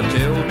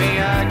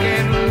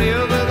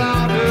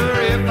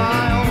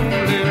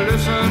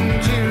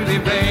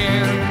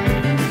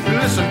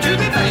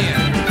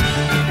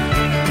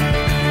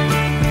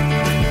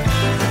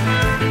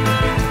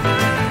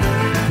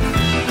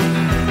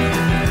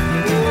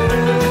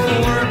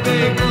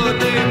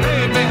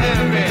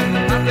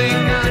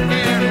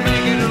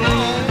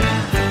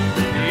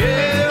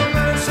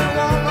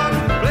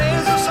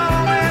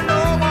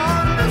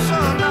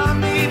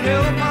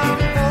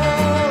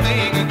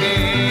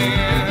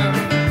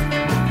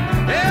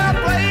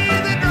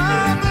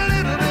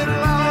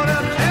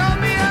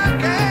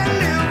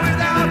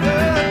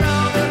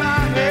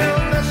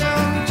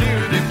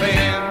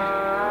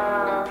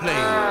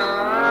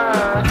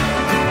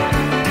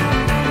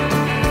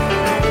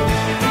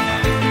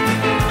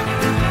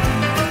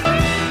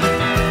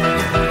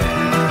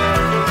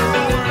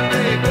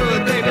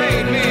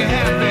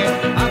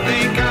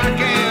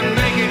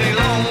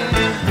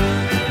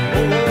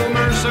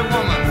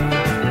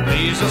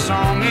 a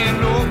song,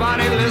 ain't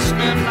nobody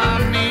listening.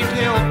 I need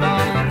help,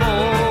 I'm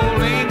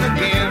bowling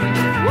again.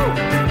 Woo!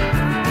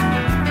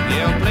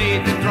 Yeah,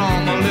 played the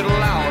drum a little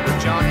louder,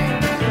 Johnny.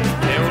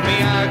 Tell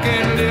me I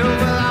can live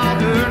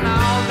without her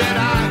now that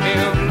I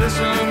have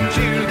listened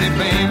to the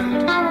band.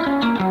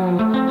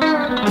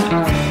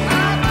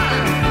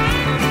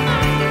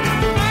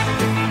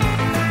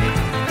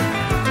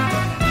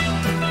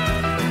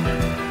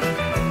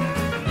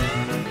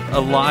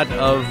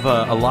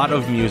 A lot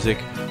of music,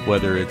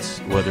 whether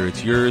it's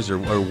yours or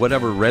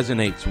whatever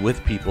resonates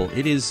with people,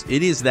 it is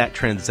that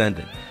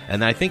transcendent,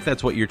 and I think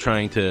that's what you're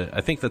trying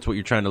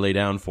to lay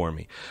down for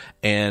me.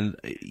 And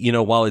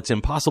while it's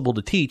impossible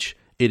to teach,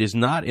 it is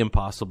not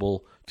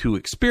impossible to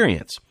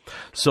experience.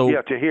 So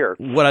yeah, to hear.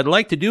 What I'd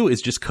like to do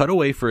is just cut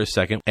away for a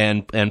second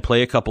and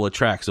play a couple of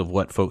tracks of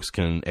what folks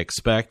can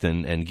expect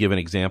and give an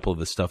example of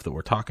the stuff that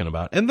we're talking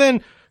about, and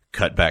then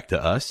cut back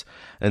to us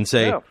and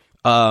say. Yeah.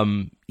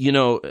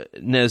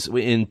 Nes,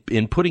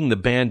 in putting the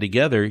band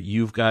together,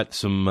 you've got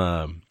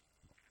some,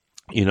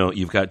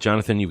 you've got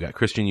Jonathan, you've got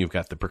Christian, you've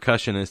got the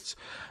percussionists,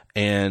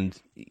 and,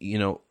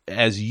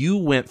 as you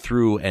went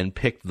through and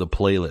picked the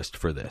playlist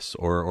for this,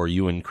 or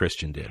you and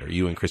Christian did, or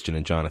you and Christian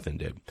and Jonathan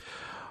did,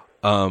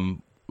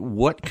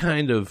 what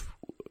kind of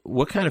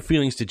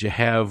feelings did you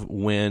have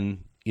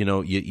when,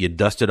 you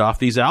dusted off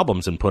these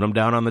albums and put them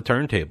down on the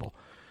turntable?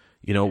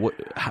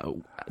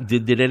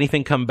 Did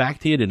anything come back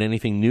to you? Did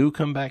anything new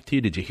come back to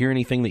you? Did you hear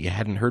anything that you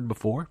hadn't heard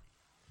before?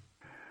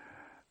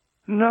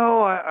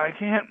 No, I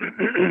can't.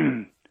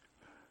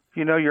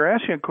 You're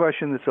asking a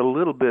question that's a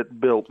little bit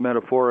built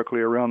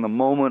metaphorically around the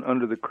moment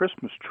under the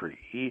Christmas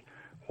tree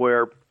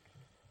where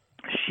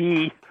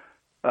she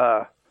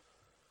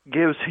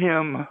gives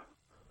him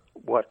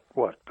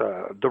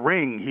the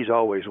ring he's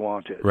always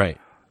wanted. Right.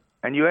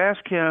 And you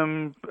ask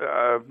him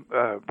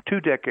 2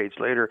 decades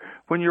later,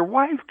 when your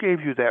wife gave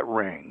you that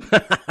ring,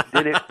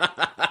 did it?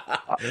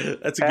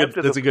 That's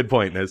a good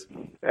point, Nez.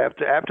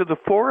 After the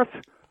 4th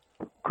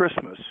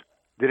Christmas,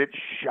 did it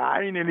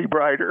shine any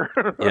brighter?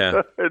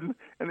 Yeah. and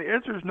the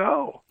answer is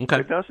no. Okay.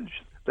 It doesn't.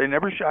 They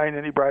never shine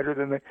any brighter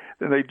than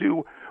they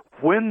do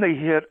when they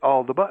hit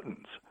all the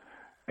buttons,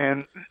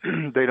 and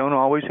they don't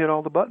always hit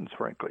all the buttons,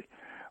 frankly.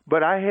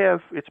 But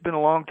it's been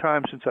a long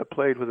time since I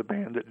played with a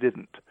band that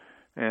didn't.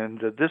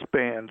 And this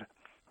band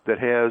that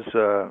has,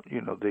 some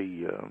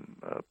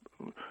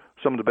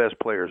of the best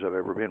players I've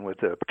ever been with,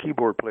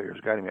 keyboard players,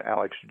 a guy named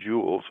Alex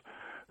Jules,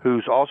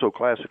 who's also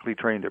classically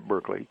trained at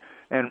Berkeley.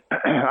 And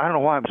I don't know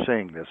why I'm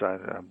saying this.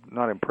 I'm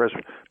not impressed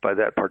by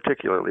that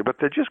particularly, but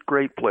they're just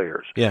great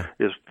players. Yeah,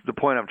 is the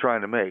point I'm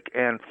trying to make.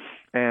 And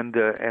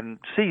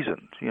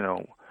seasoned,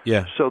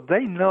 Yeah. So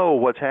they know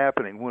what's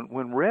happening.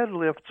 When Red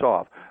lifts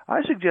off,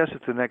 I suggest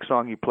that the next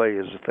song you play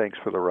is Thanks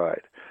for the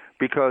Ride.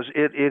 Because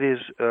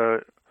it's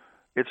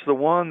the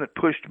one that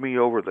pushed me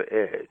over the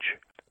edge.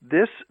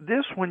 This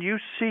when you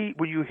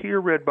hear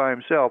Red by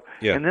himself,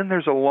 yeah. And then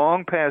there's a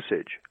long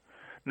passage.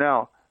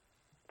 Now,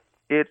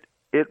 it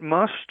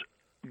must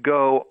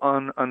go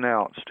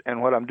unannounced,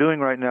 and what I'm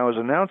doing right now is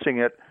announcing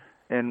it,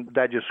 and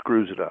that just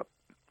screws it up.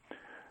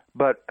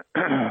 But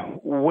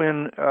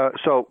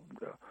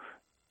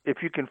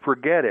if you can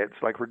forget it,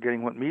 it's like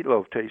forgetting what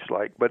meatloaf tastes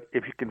like. But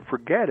if you can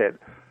forget it,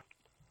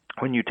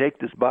 when you take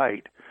this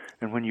bite.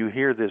 And when you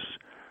hear this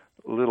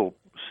little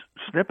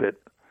snippet,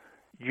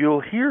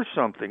 you'll hear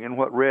something in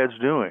what Red's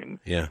doing.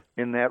 Yeah.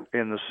 In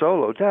the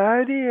solo,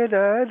 da da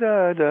da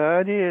da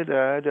da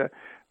da da.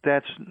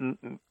 That's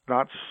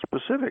not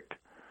specific.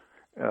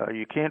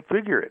 You can't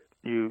figure it.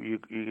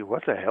 You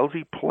what the hell's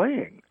he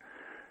playing?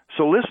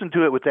 So listen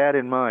to it with that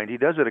in mind. He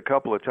does it a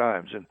couple of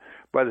times, and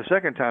by the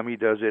second time he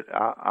does it,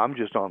 I'm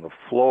just on the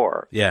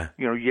floor. Yeah.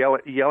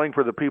 Yelling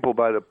for the people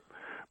by the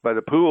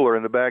pool or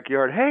in the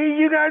backyard, hey,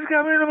 you guys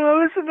come in and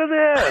listen to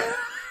this.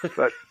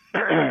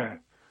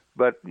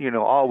 but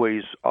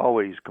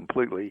always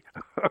completely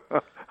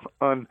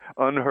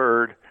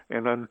unheard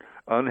and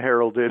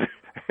unheralded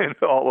and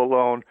all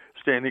alone,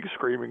 standing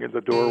screaming in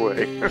the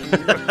doorway.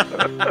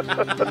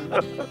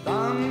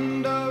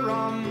 Thunder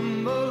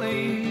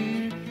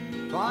rumbling,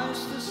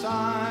 twice the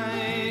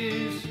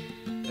size,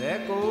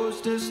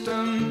 echoes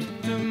distant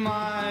to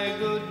my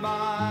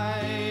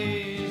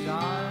goodbyes.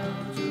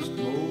 I'll just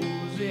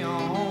mosey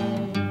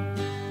on.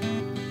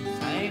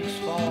 Thanks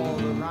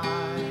for the ride.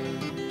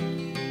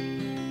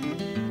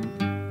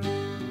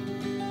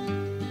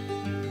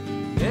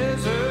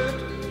 Desert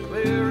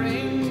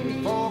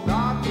clearing,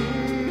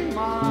 forgotten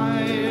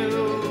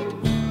miles,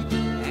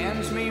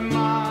 hands me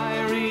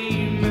my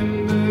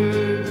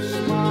remembered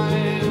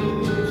smile.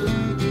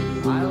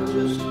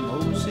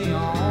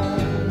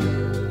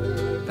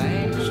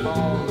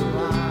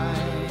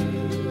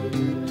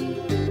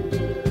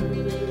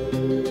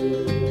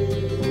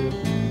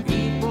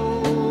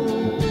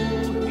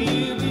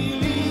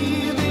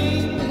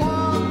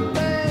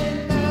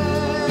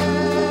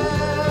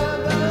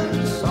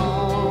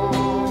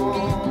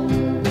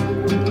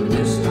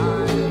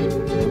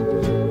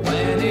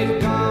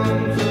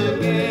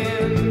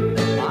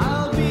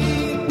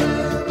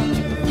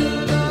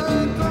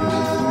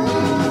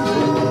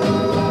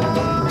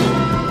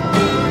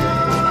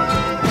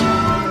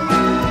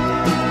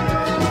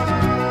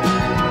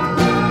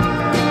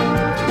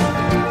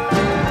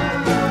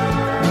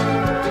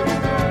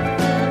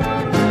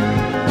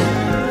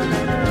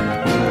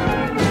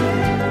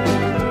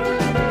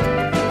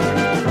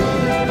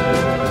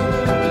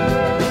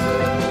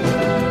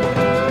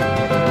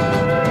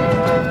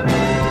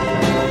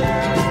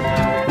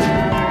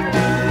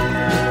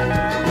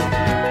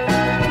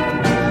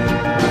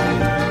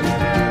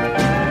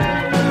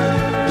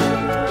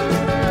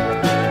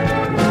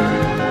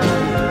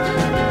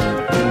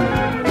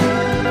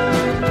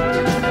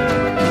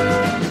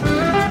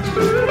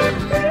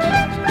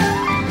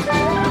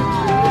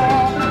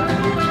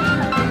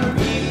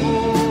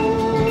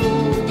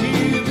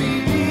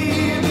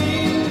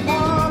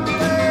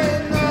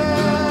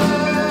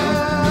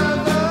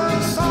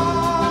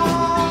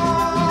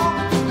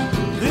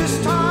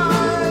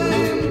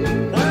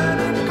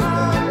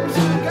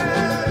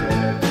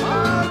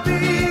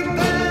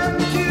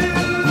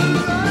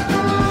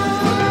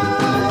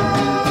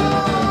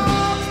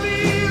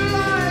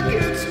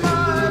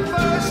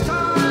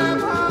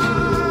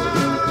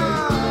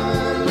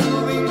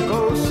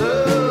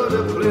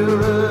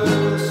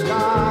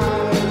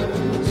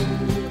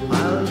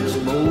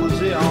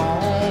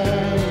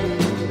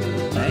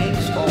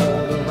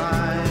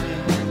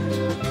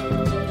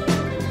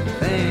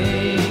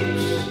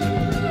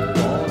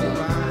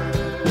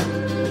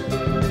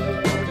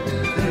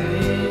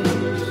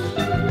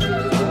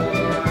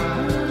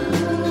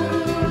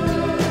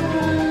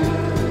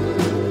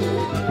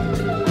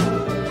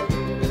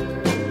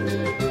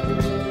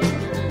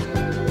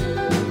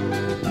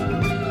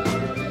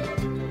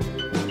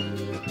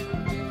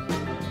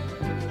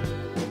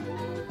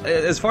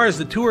 as far as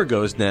the tour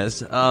goes,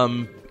 Nez,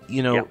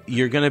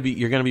 you're gonna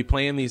be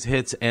playing these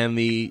hits, and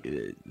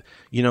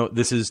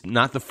this is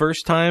not the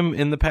first time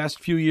in the past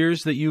few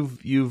years that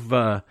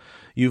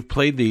you've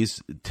played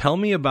these. Tell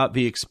me about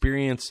the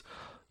experience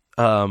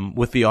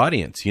with the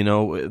audience.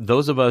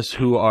 Those of us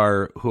who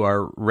are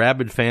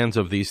rabid fans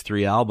of these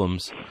three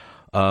albums,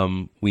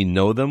 we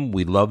know them,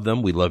 we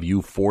love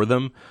you for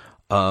them.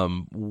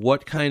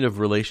 What kind of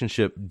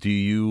relationship do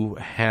you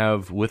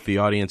have with the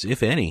audience,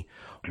 if any,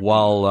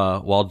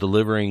 while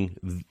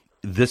delivering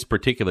this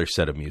particular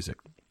set of music?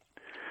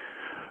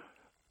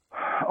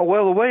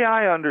 Well, the way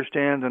I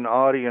understand an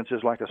audience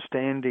is like a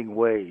standing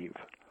wave.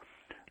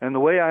 And the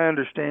way I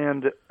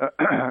understand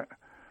a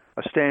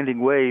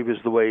standing wave is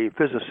the way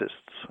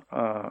physicists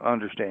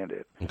understand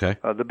it. Okay.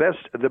 The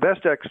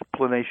best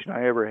explanation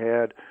I ever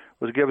had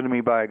was given to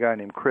me by a guy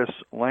named Chris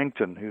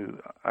Langton, who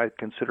I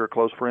consider a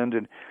close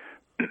friend,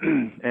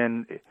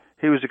 and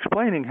he was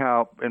explaining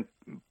how, in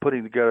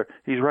putting together,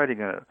 he's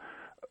writing a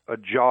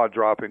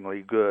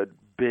jaw-droppingly good,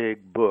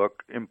 big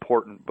book,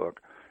 important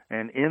book.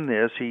 And in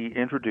this, he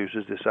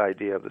introduces this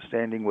idea of the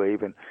standing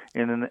wave, and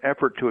in an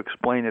effort to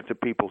explain it to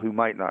people who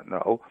might not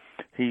know,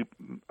 he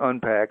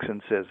unpacks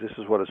and says, this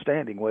is what a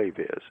standing wave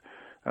is.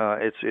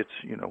 It's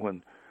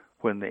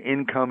when the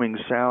incoming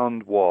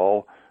sound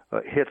wall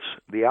hits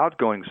the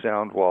outgoing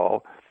sound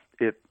wall,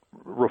 it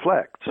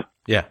reflects.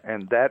 Yeah.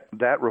 And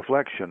that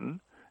reflection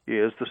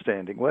is the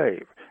standing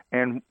wave.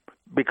 And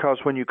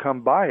because when you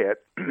come by it,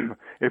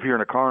 if you're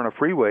in a car on a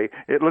freeway,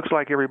 it looks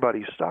like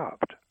everybody's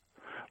stopped.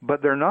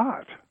 But they're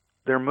not.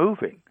 They're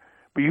moving.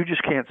 But you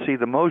just can't see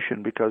the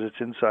motion because it's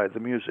inside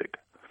the music.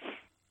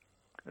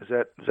 Is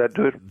that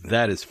good?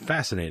 That is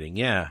fascinating,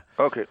 yeah.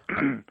 Okay.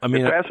 I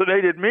mean, it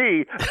fascinated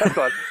me. I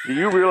thought, do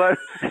you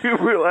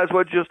realize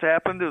what just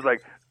happened? It was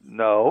like,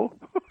 no.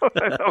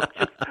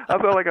 I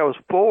felt like I was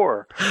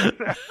 4.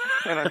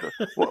 And I thought,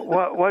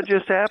 what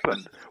just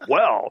happened?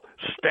 Well,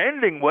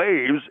 standing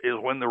waves is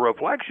when the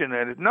reflection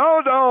and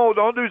no,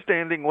 don't do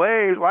standing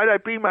waves. Why'd I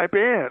pee my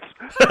pants?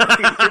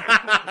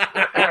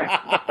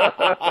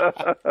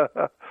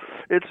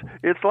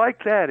 It's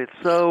like that. It's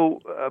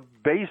so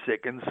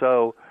basic and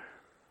so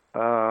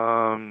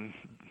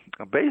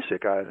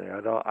basic.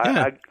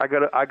 I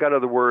got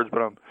other words,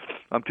 but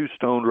I'm too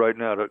stoned right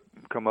now to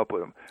come up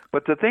with them.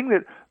 But the thing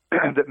that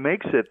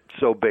makes it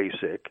so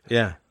basic,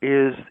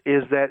 is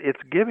that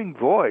it's giving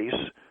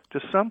voice to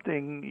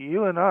something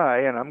you and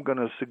I'm going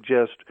to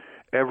suggest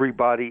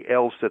everybody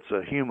else that's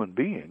a human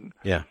being,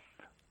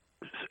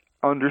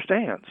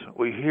 understands.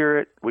 We hear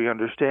it, we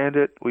understand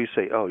it, we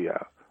say, oh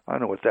yeah, I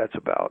know what that's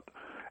about.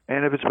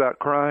 And if it's about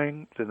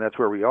crying, then that's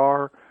where we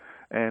are.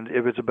 And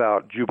if it's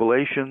about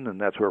jubilation, then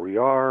that's where we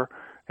are.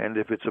 And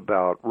if it's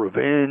about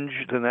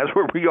revenge, then that's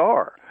where we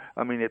are.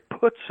 I mean, it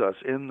puts us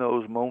in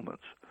those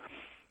moments.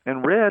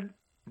 And Red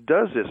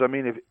does this. I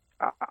mean,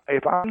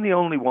 if I'm the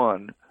only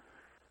one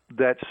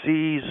that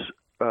sees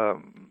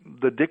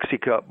the Dixie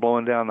Cup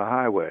blowing down the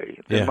highway,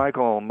 then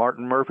Michael and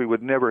Martin Murphy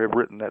would never have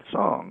written that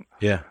song.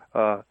 Yeah.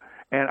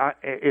 And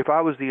if I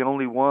was the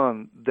only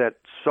one that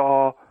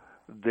saw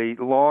the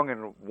long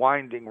and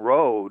winding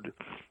road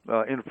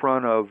in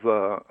front of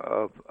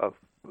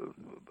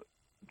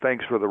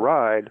Thanks for the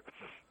Ride,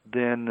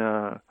 then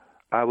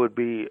I would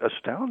be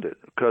astounded,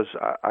 because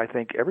I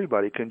think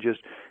everybody can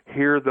just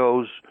hear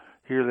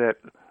that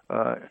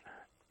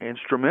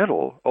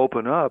instrumental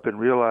open up and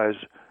realize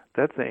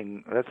that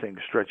thing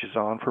stretches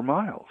on for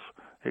miles.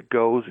 It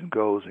goes and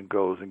goes and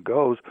goes and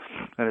goes,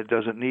 and it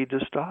doesn't need to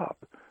stop.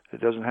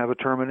 It doesn't have a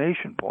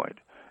termination point.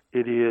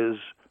 It is,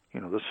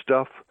 the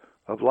stuff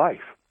of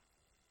life.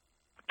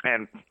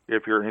 And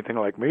if you're anything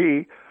like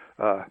me,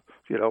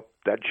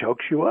 that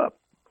chokes you up.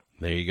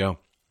 There you go.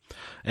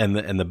 And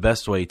the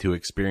best way to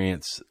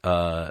experience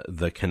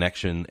the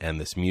connection and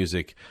this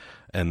music,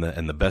 and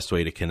the best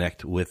way to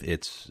connect with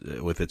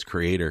its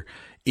creator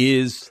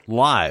is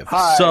live.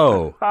 Hi.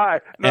 So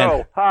hi.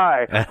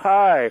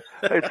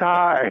 It's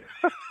high.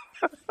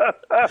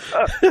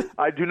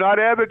 I do not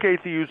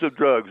advocate the use of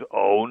drugs.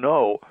 Oh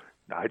no,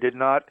 I did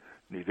not.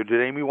 Neither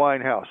did Amy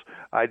Winehouse.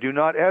 I do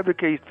not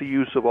advocate the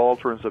use of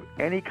alterants of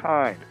any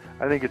kind.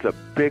 I think it's a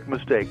big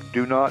mistake.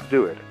 Do not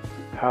do it.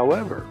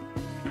 However,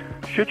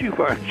 should you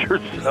find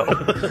yourself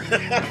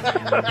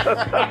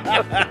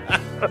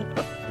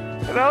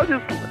and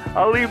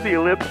I'll leave the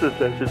ellipsis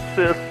as it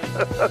sits.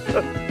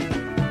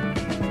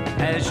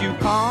 As you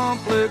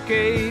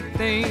complicate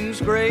things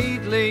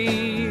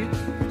greatly,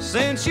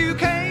 since you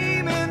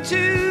came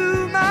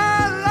into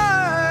my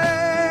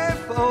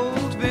life,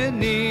 old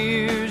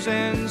veneers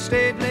and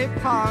stately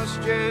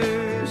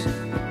postures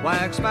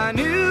wax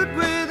minute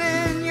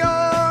within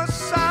your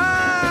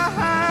sigh,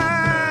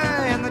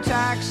 and the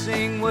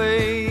taxing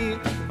way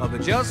of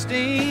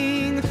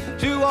adjusting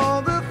to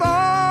all the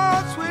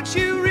thoughts which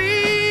you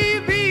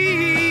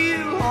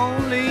reveal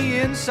only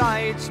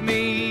incites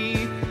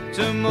me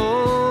to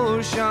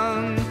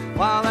motion,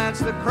 while that's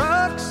the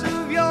crux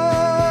of your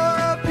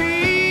appeal.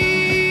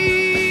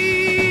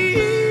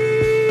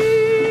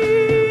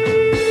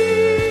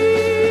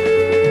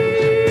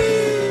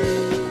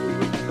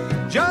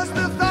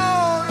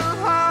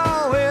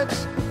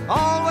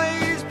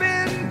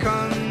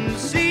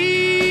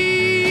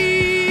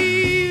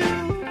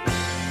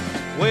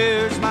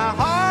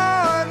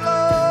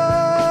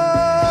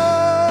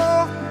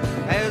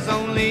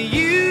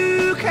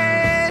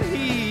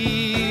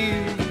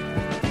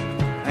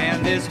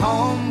 his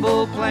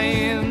humble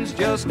plans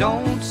just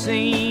don't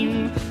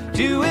seem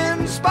to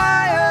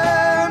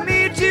inspire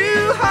me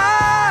to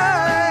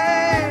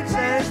heights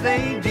as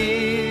they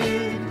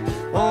did,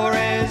 or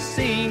as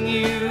seeing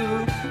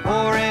you,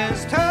 or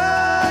as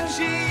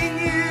touching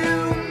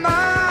you.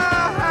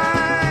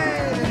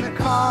 And the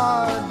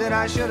card that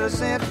I should have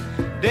sent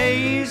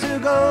days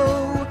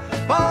ago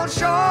falls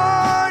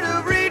short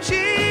of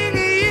reaching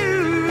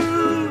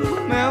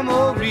you.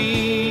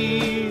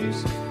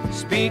 Memories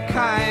speak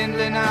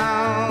kindly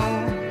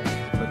now,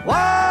 but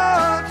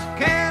what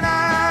can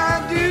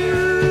I do?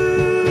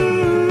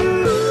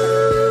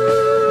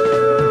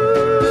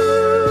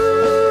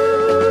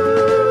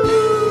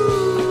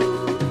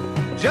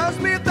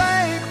 Just be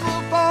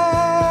thankful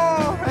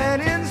for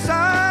an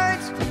insight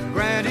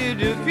granted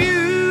to few,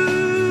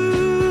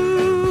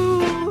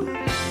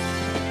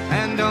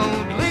 and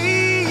don't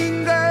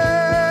linger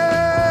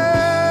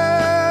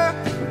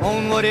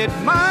on what it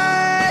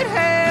might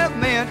have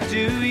meant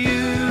to you.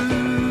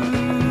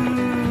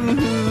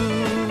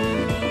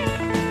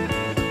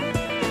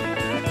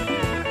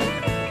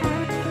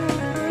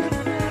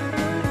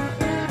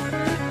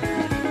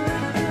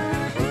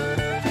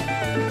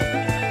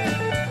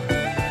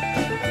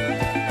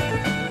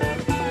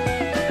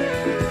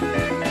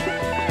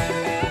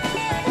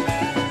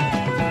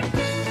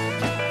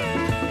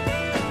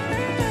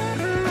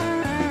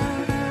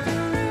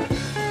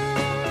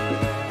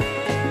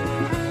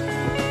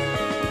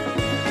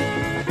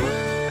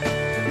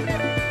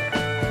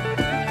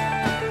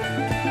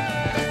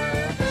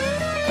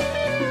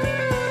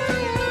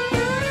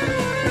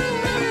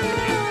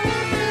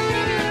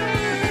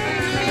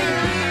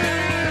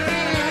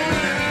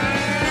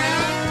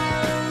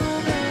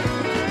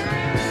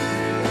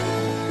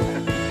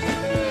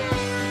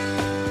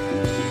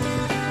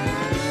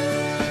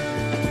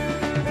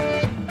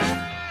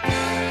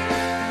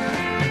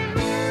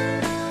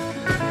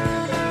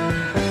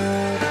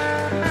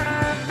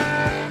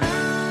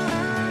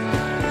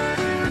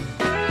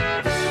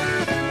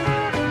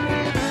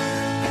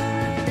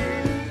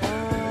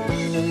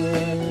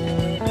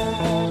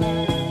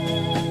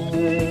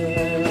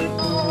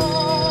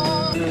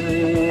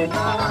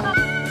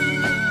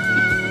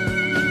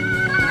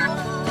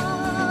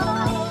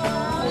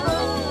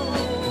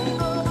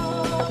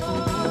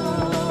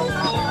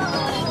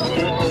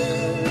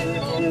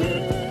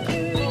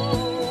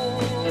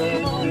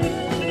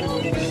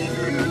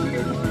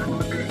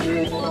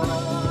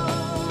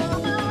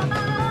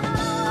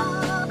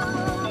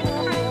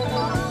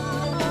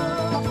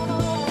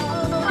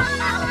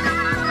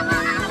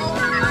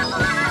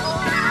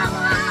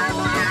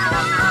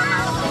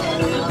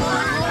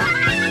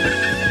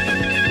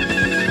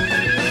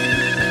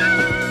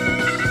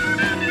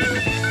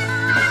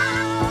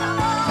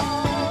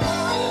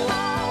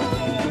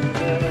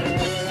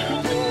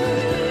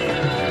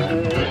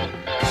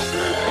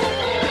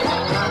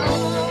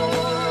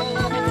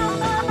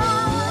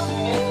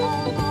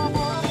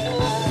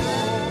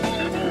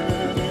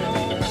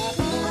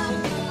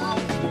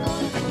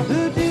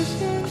 The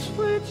distance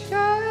which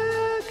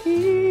I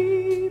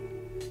keep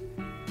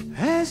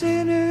has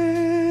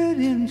entered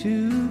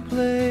into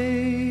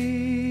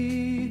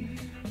play,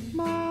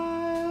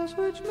 miles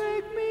which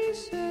make me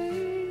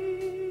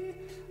say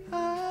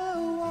I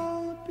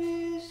won't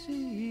be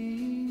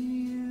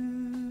seeing you.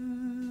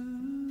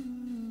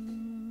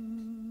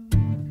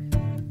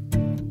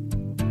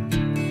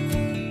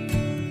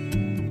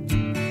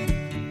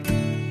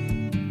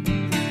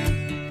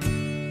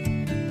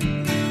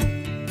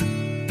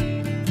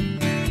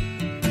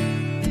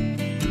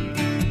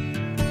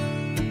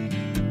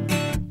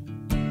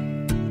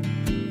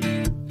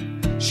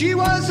 She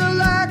was a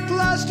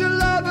lackluster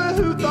lover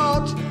who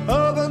thought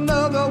of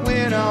another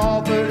when I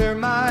offered her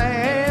my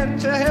hand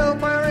to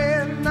help her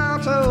in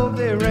out of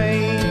the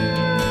rain.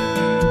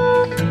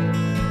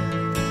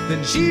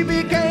 Then she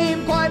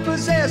became quite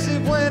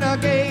possessive when I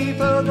gave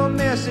her the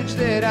message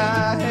that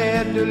I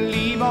had to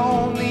leave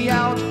on the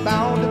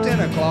outbound at 10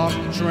 o'clock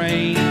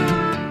train.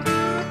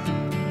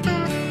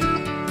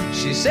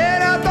 She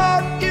said, I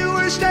thought you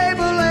were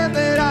stable and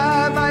that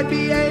I might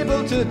be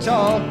able to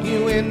talk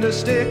you into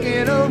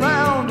sticking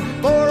around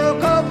for a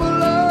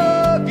couple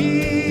of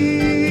years.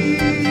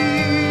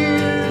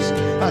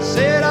 I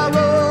said, I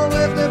roll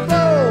with the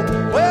flow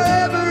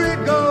wherever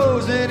it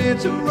goes, and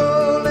it's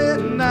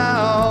rolling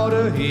out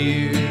of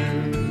here.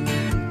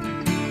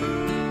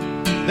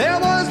 There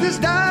was this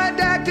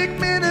didactic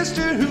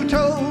minister who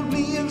told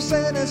me of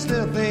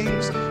sinister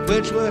things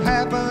which would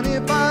happen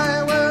if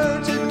I were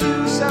to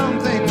do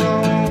something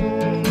wrong.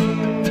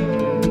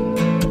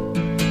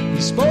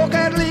 He spoke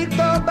at length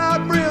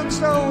about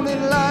brimstone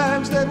and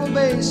lives that were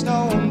based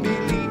on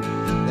belief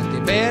that the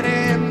bad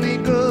and the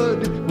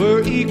good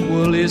were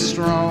equally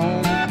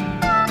strong.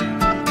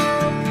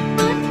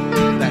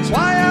 That's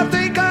why I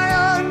think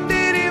I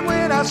undid him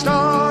when I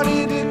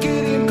started to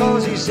get him,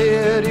 'cause he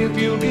said, if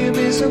you'll give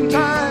me some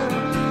time,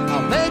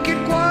 I'll make it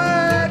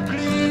quite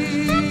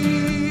clear.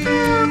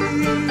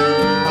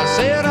 I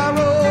said I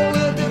roll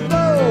with the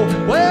flow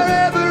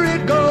wherever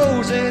it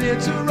goes, and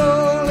it's a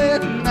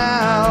rolling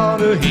now.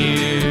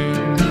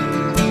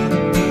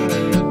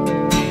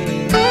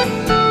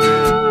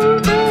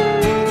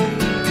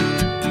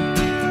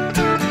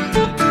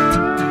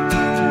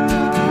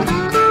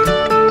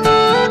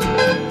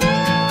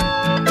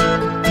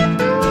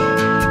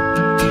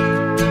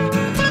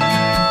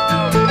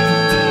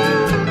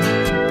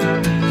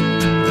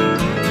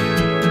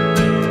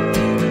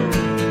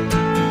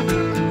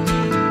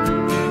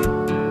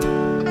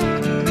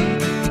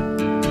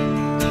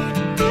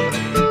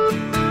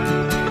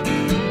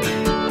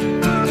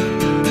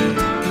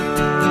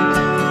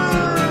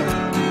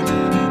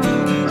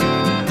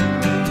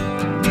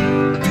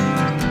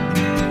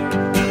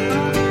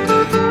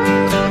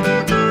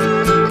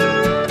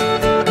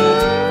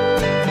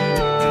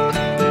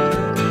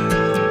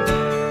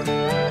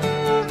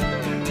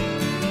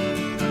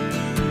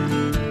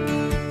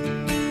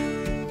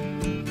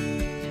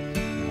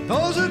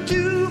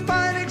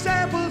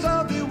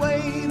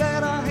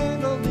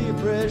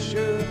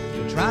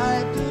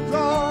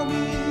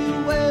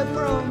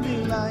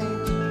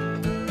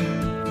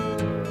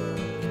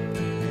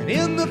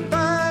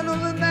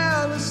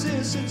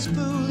 it's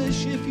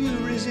foolish if you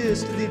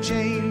resist the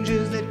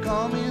changes that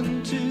come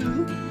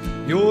into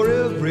your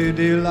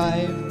everyday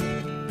life.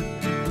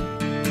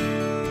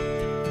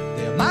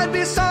 There might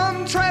be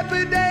some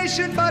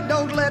trepidation, but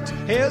don't let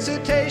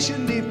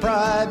hesitation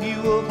deprive you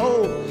of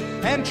hope,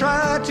 and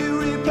try to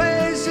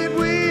replace it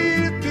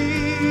with peace.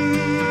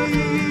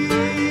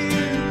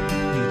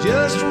 You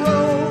just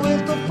roll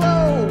with the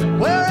flow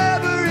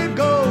wherever it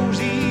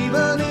goes,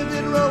 even if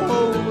it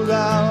rolls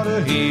out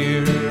of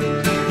here.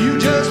 You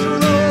just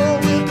roll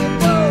with the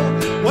flow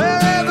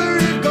wherever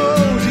it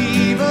goes,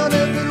 even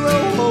if it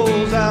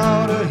rolls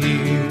out of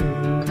here.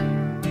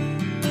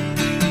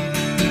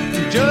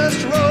 You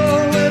just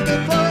roll with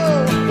the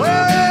flow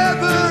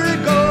wherever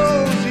it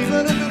goes,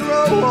 even if it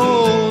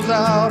rolls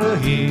out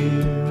of here.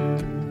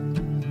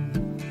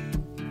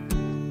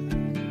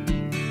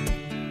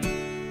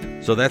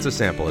 So that's a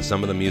sample of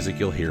some of the music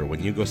you'll hear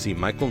when you go see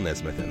Michael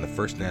Nesmith and the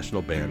First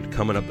National Band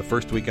coming up the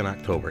first week in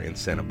October in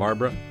Santa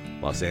Barbara,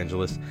 Los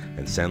Angeles,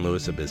 and San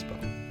Luis Obispo.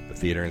 The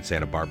theater in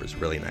Santa Barbara is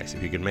really nice.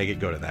 If you can make it,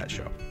 go to that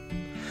show.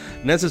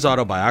 Nez's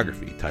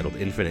autobiography, titled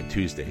Infinite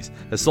Tuesdays,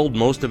 has sold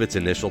most of its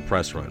initial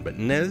press run, but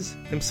Nez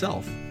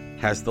himself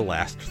has the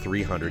last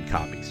 300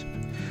 copies.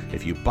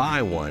 If you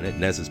buy one at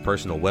Nez's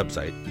personal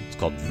website, it's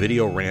called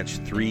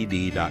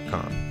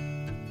VideoRanch3D.com.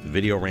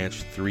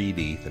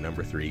 VideoRanch3D, the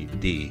number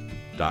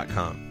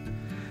 3D.com.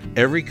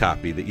 Every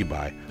copy that you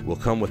buy will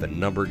come with a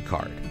numbered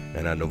card,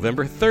 and on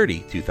November 30,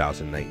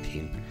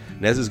 2019,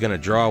 Nez is going to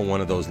draw one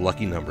of those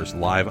lucky numbers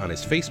live on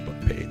his Facebook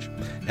page,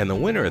 and the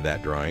winner of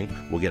that drawing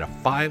will get a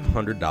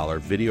 $500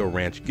 Video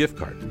Ranch gift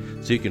card,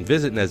 so you can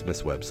visit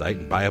Nesmith's website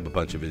and buy up a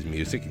bunch of his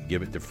music and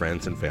give it to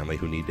friends and family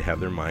who need to have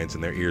their minds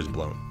and their ears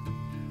blown.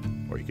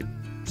 Or you could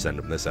send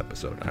them this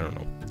episode, I don't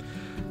know.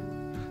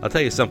 I'll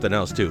tell you something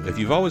else too. If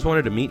you've always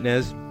wanted to meet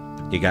Nez,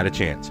 you got a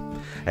chance.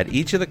 At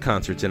each of the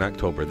concerts in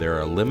October, there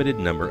are a limited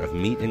number of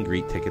meet and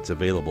greet tickets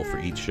available for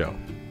each show.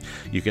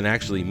 You can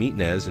actually meet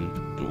Nez,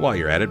 and while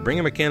you're at it, bring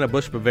him a can of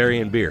Busch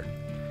Bavarian beer.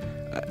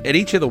 At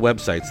each of the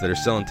websites that are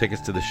selling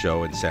tickets to the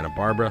show in Santa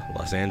Barbara,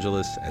 Los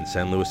Angeles, and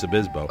San Luis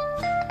Obispo,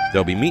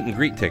 there'll be meet and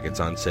greet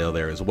tickets on sale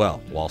there as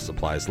well, while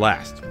supplies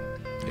last.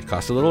 It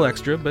costs a little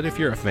extra, but if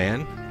you're a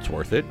fan, it's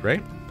worth it,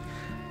 right?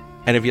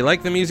 And if you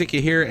like the music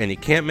you hear and you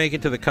can't make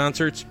it to the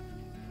concerts,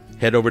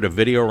 head over to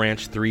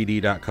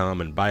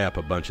VideoRanch3D.com and buy up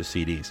a bunch of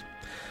CDs.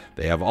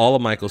 They have all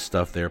of Michael's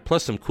stuff there,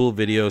 plus some cool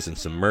videos and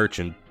some merch,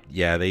 and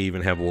yeah, they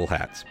even have wool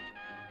hats.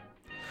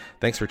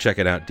 Thanks for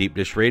checking out Deep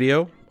Dish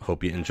Radio.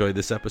 Hope you enjoyed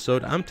this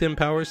episode. I'm Tim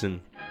Powers,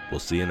 and we'll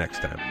see you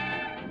next time.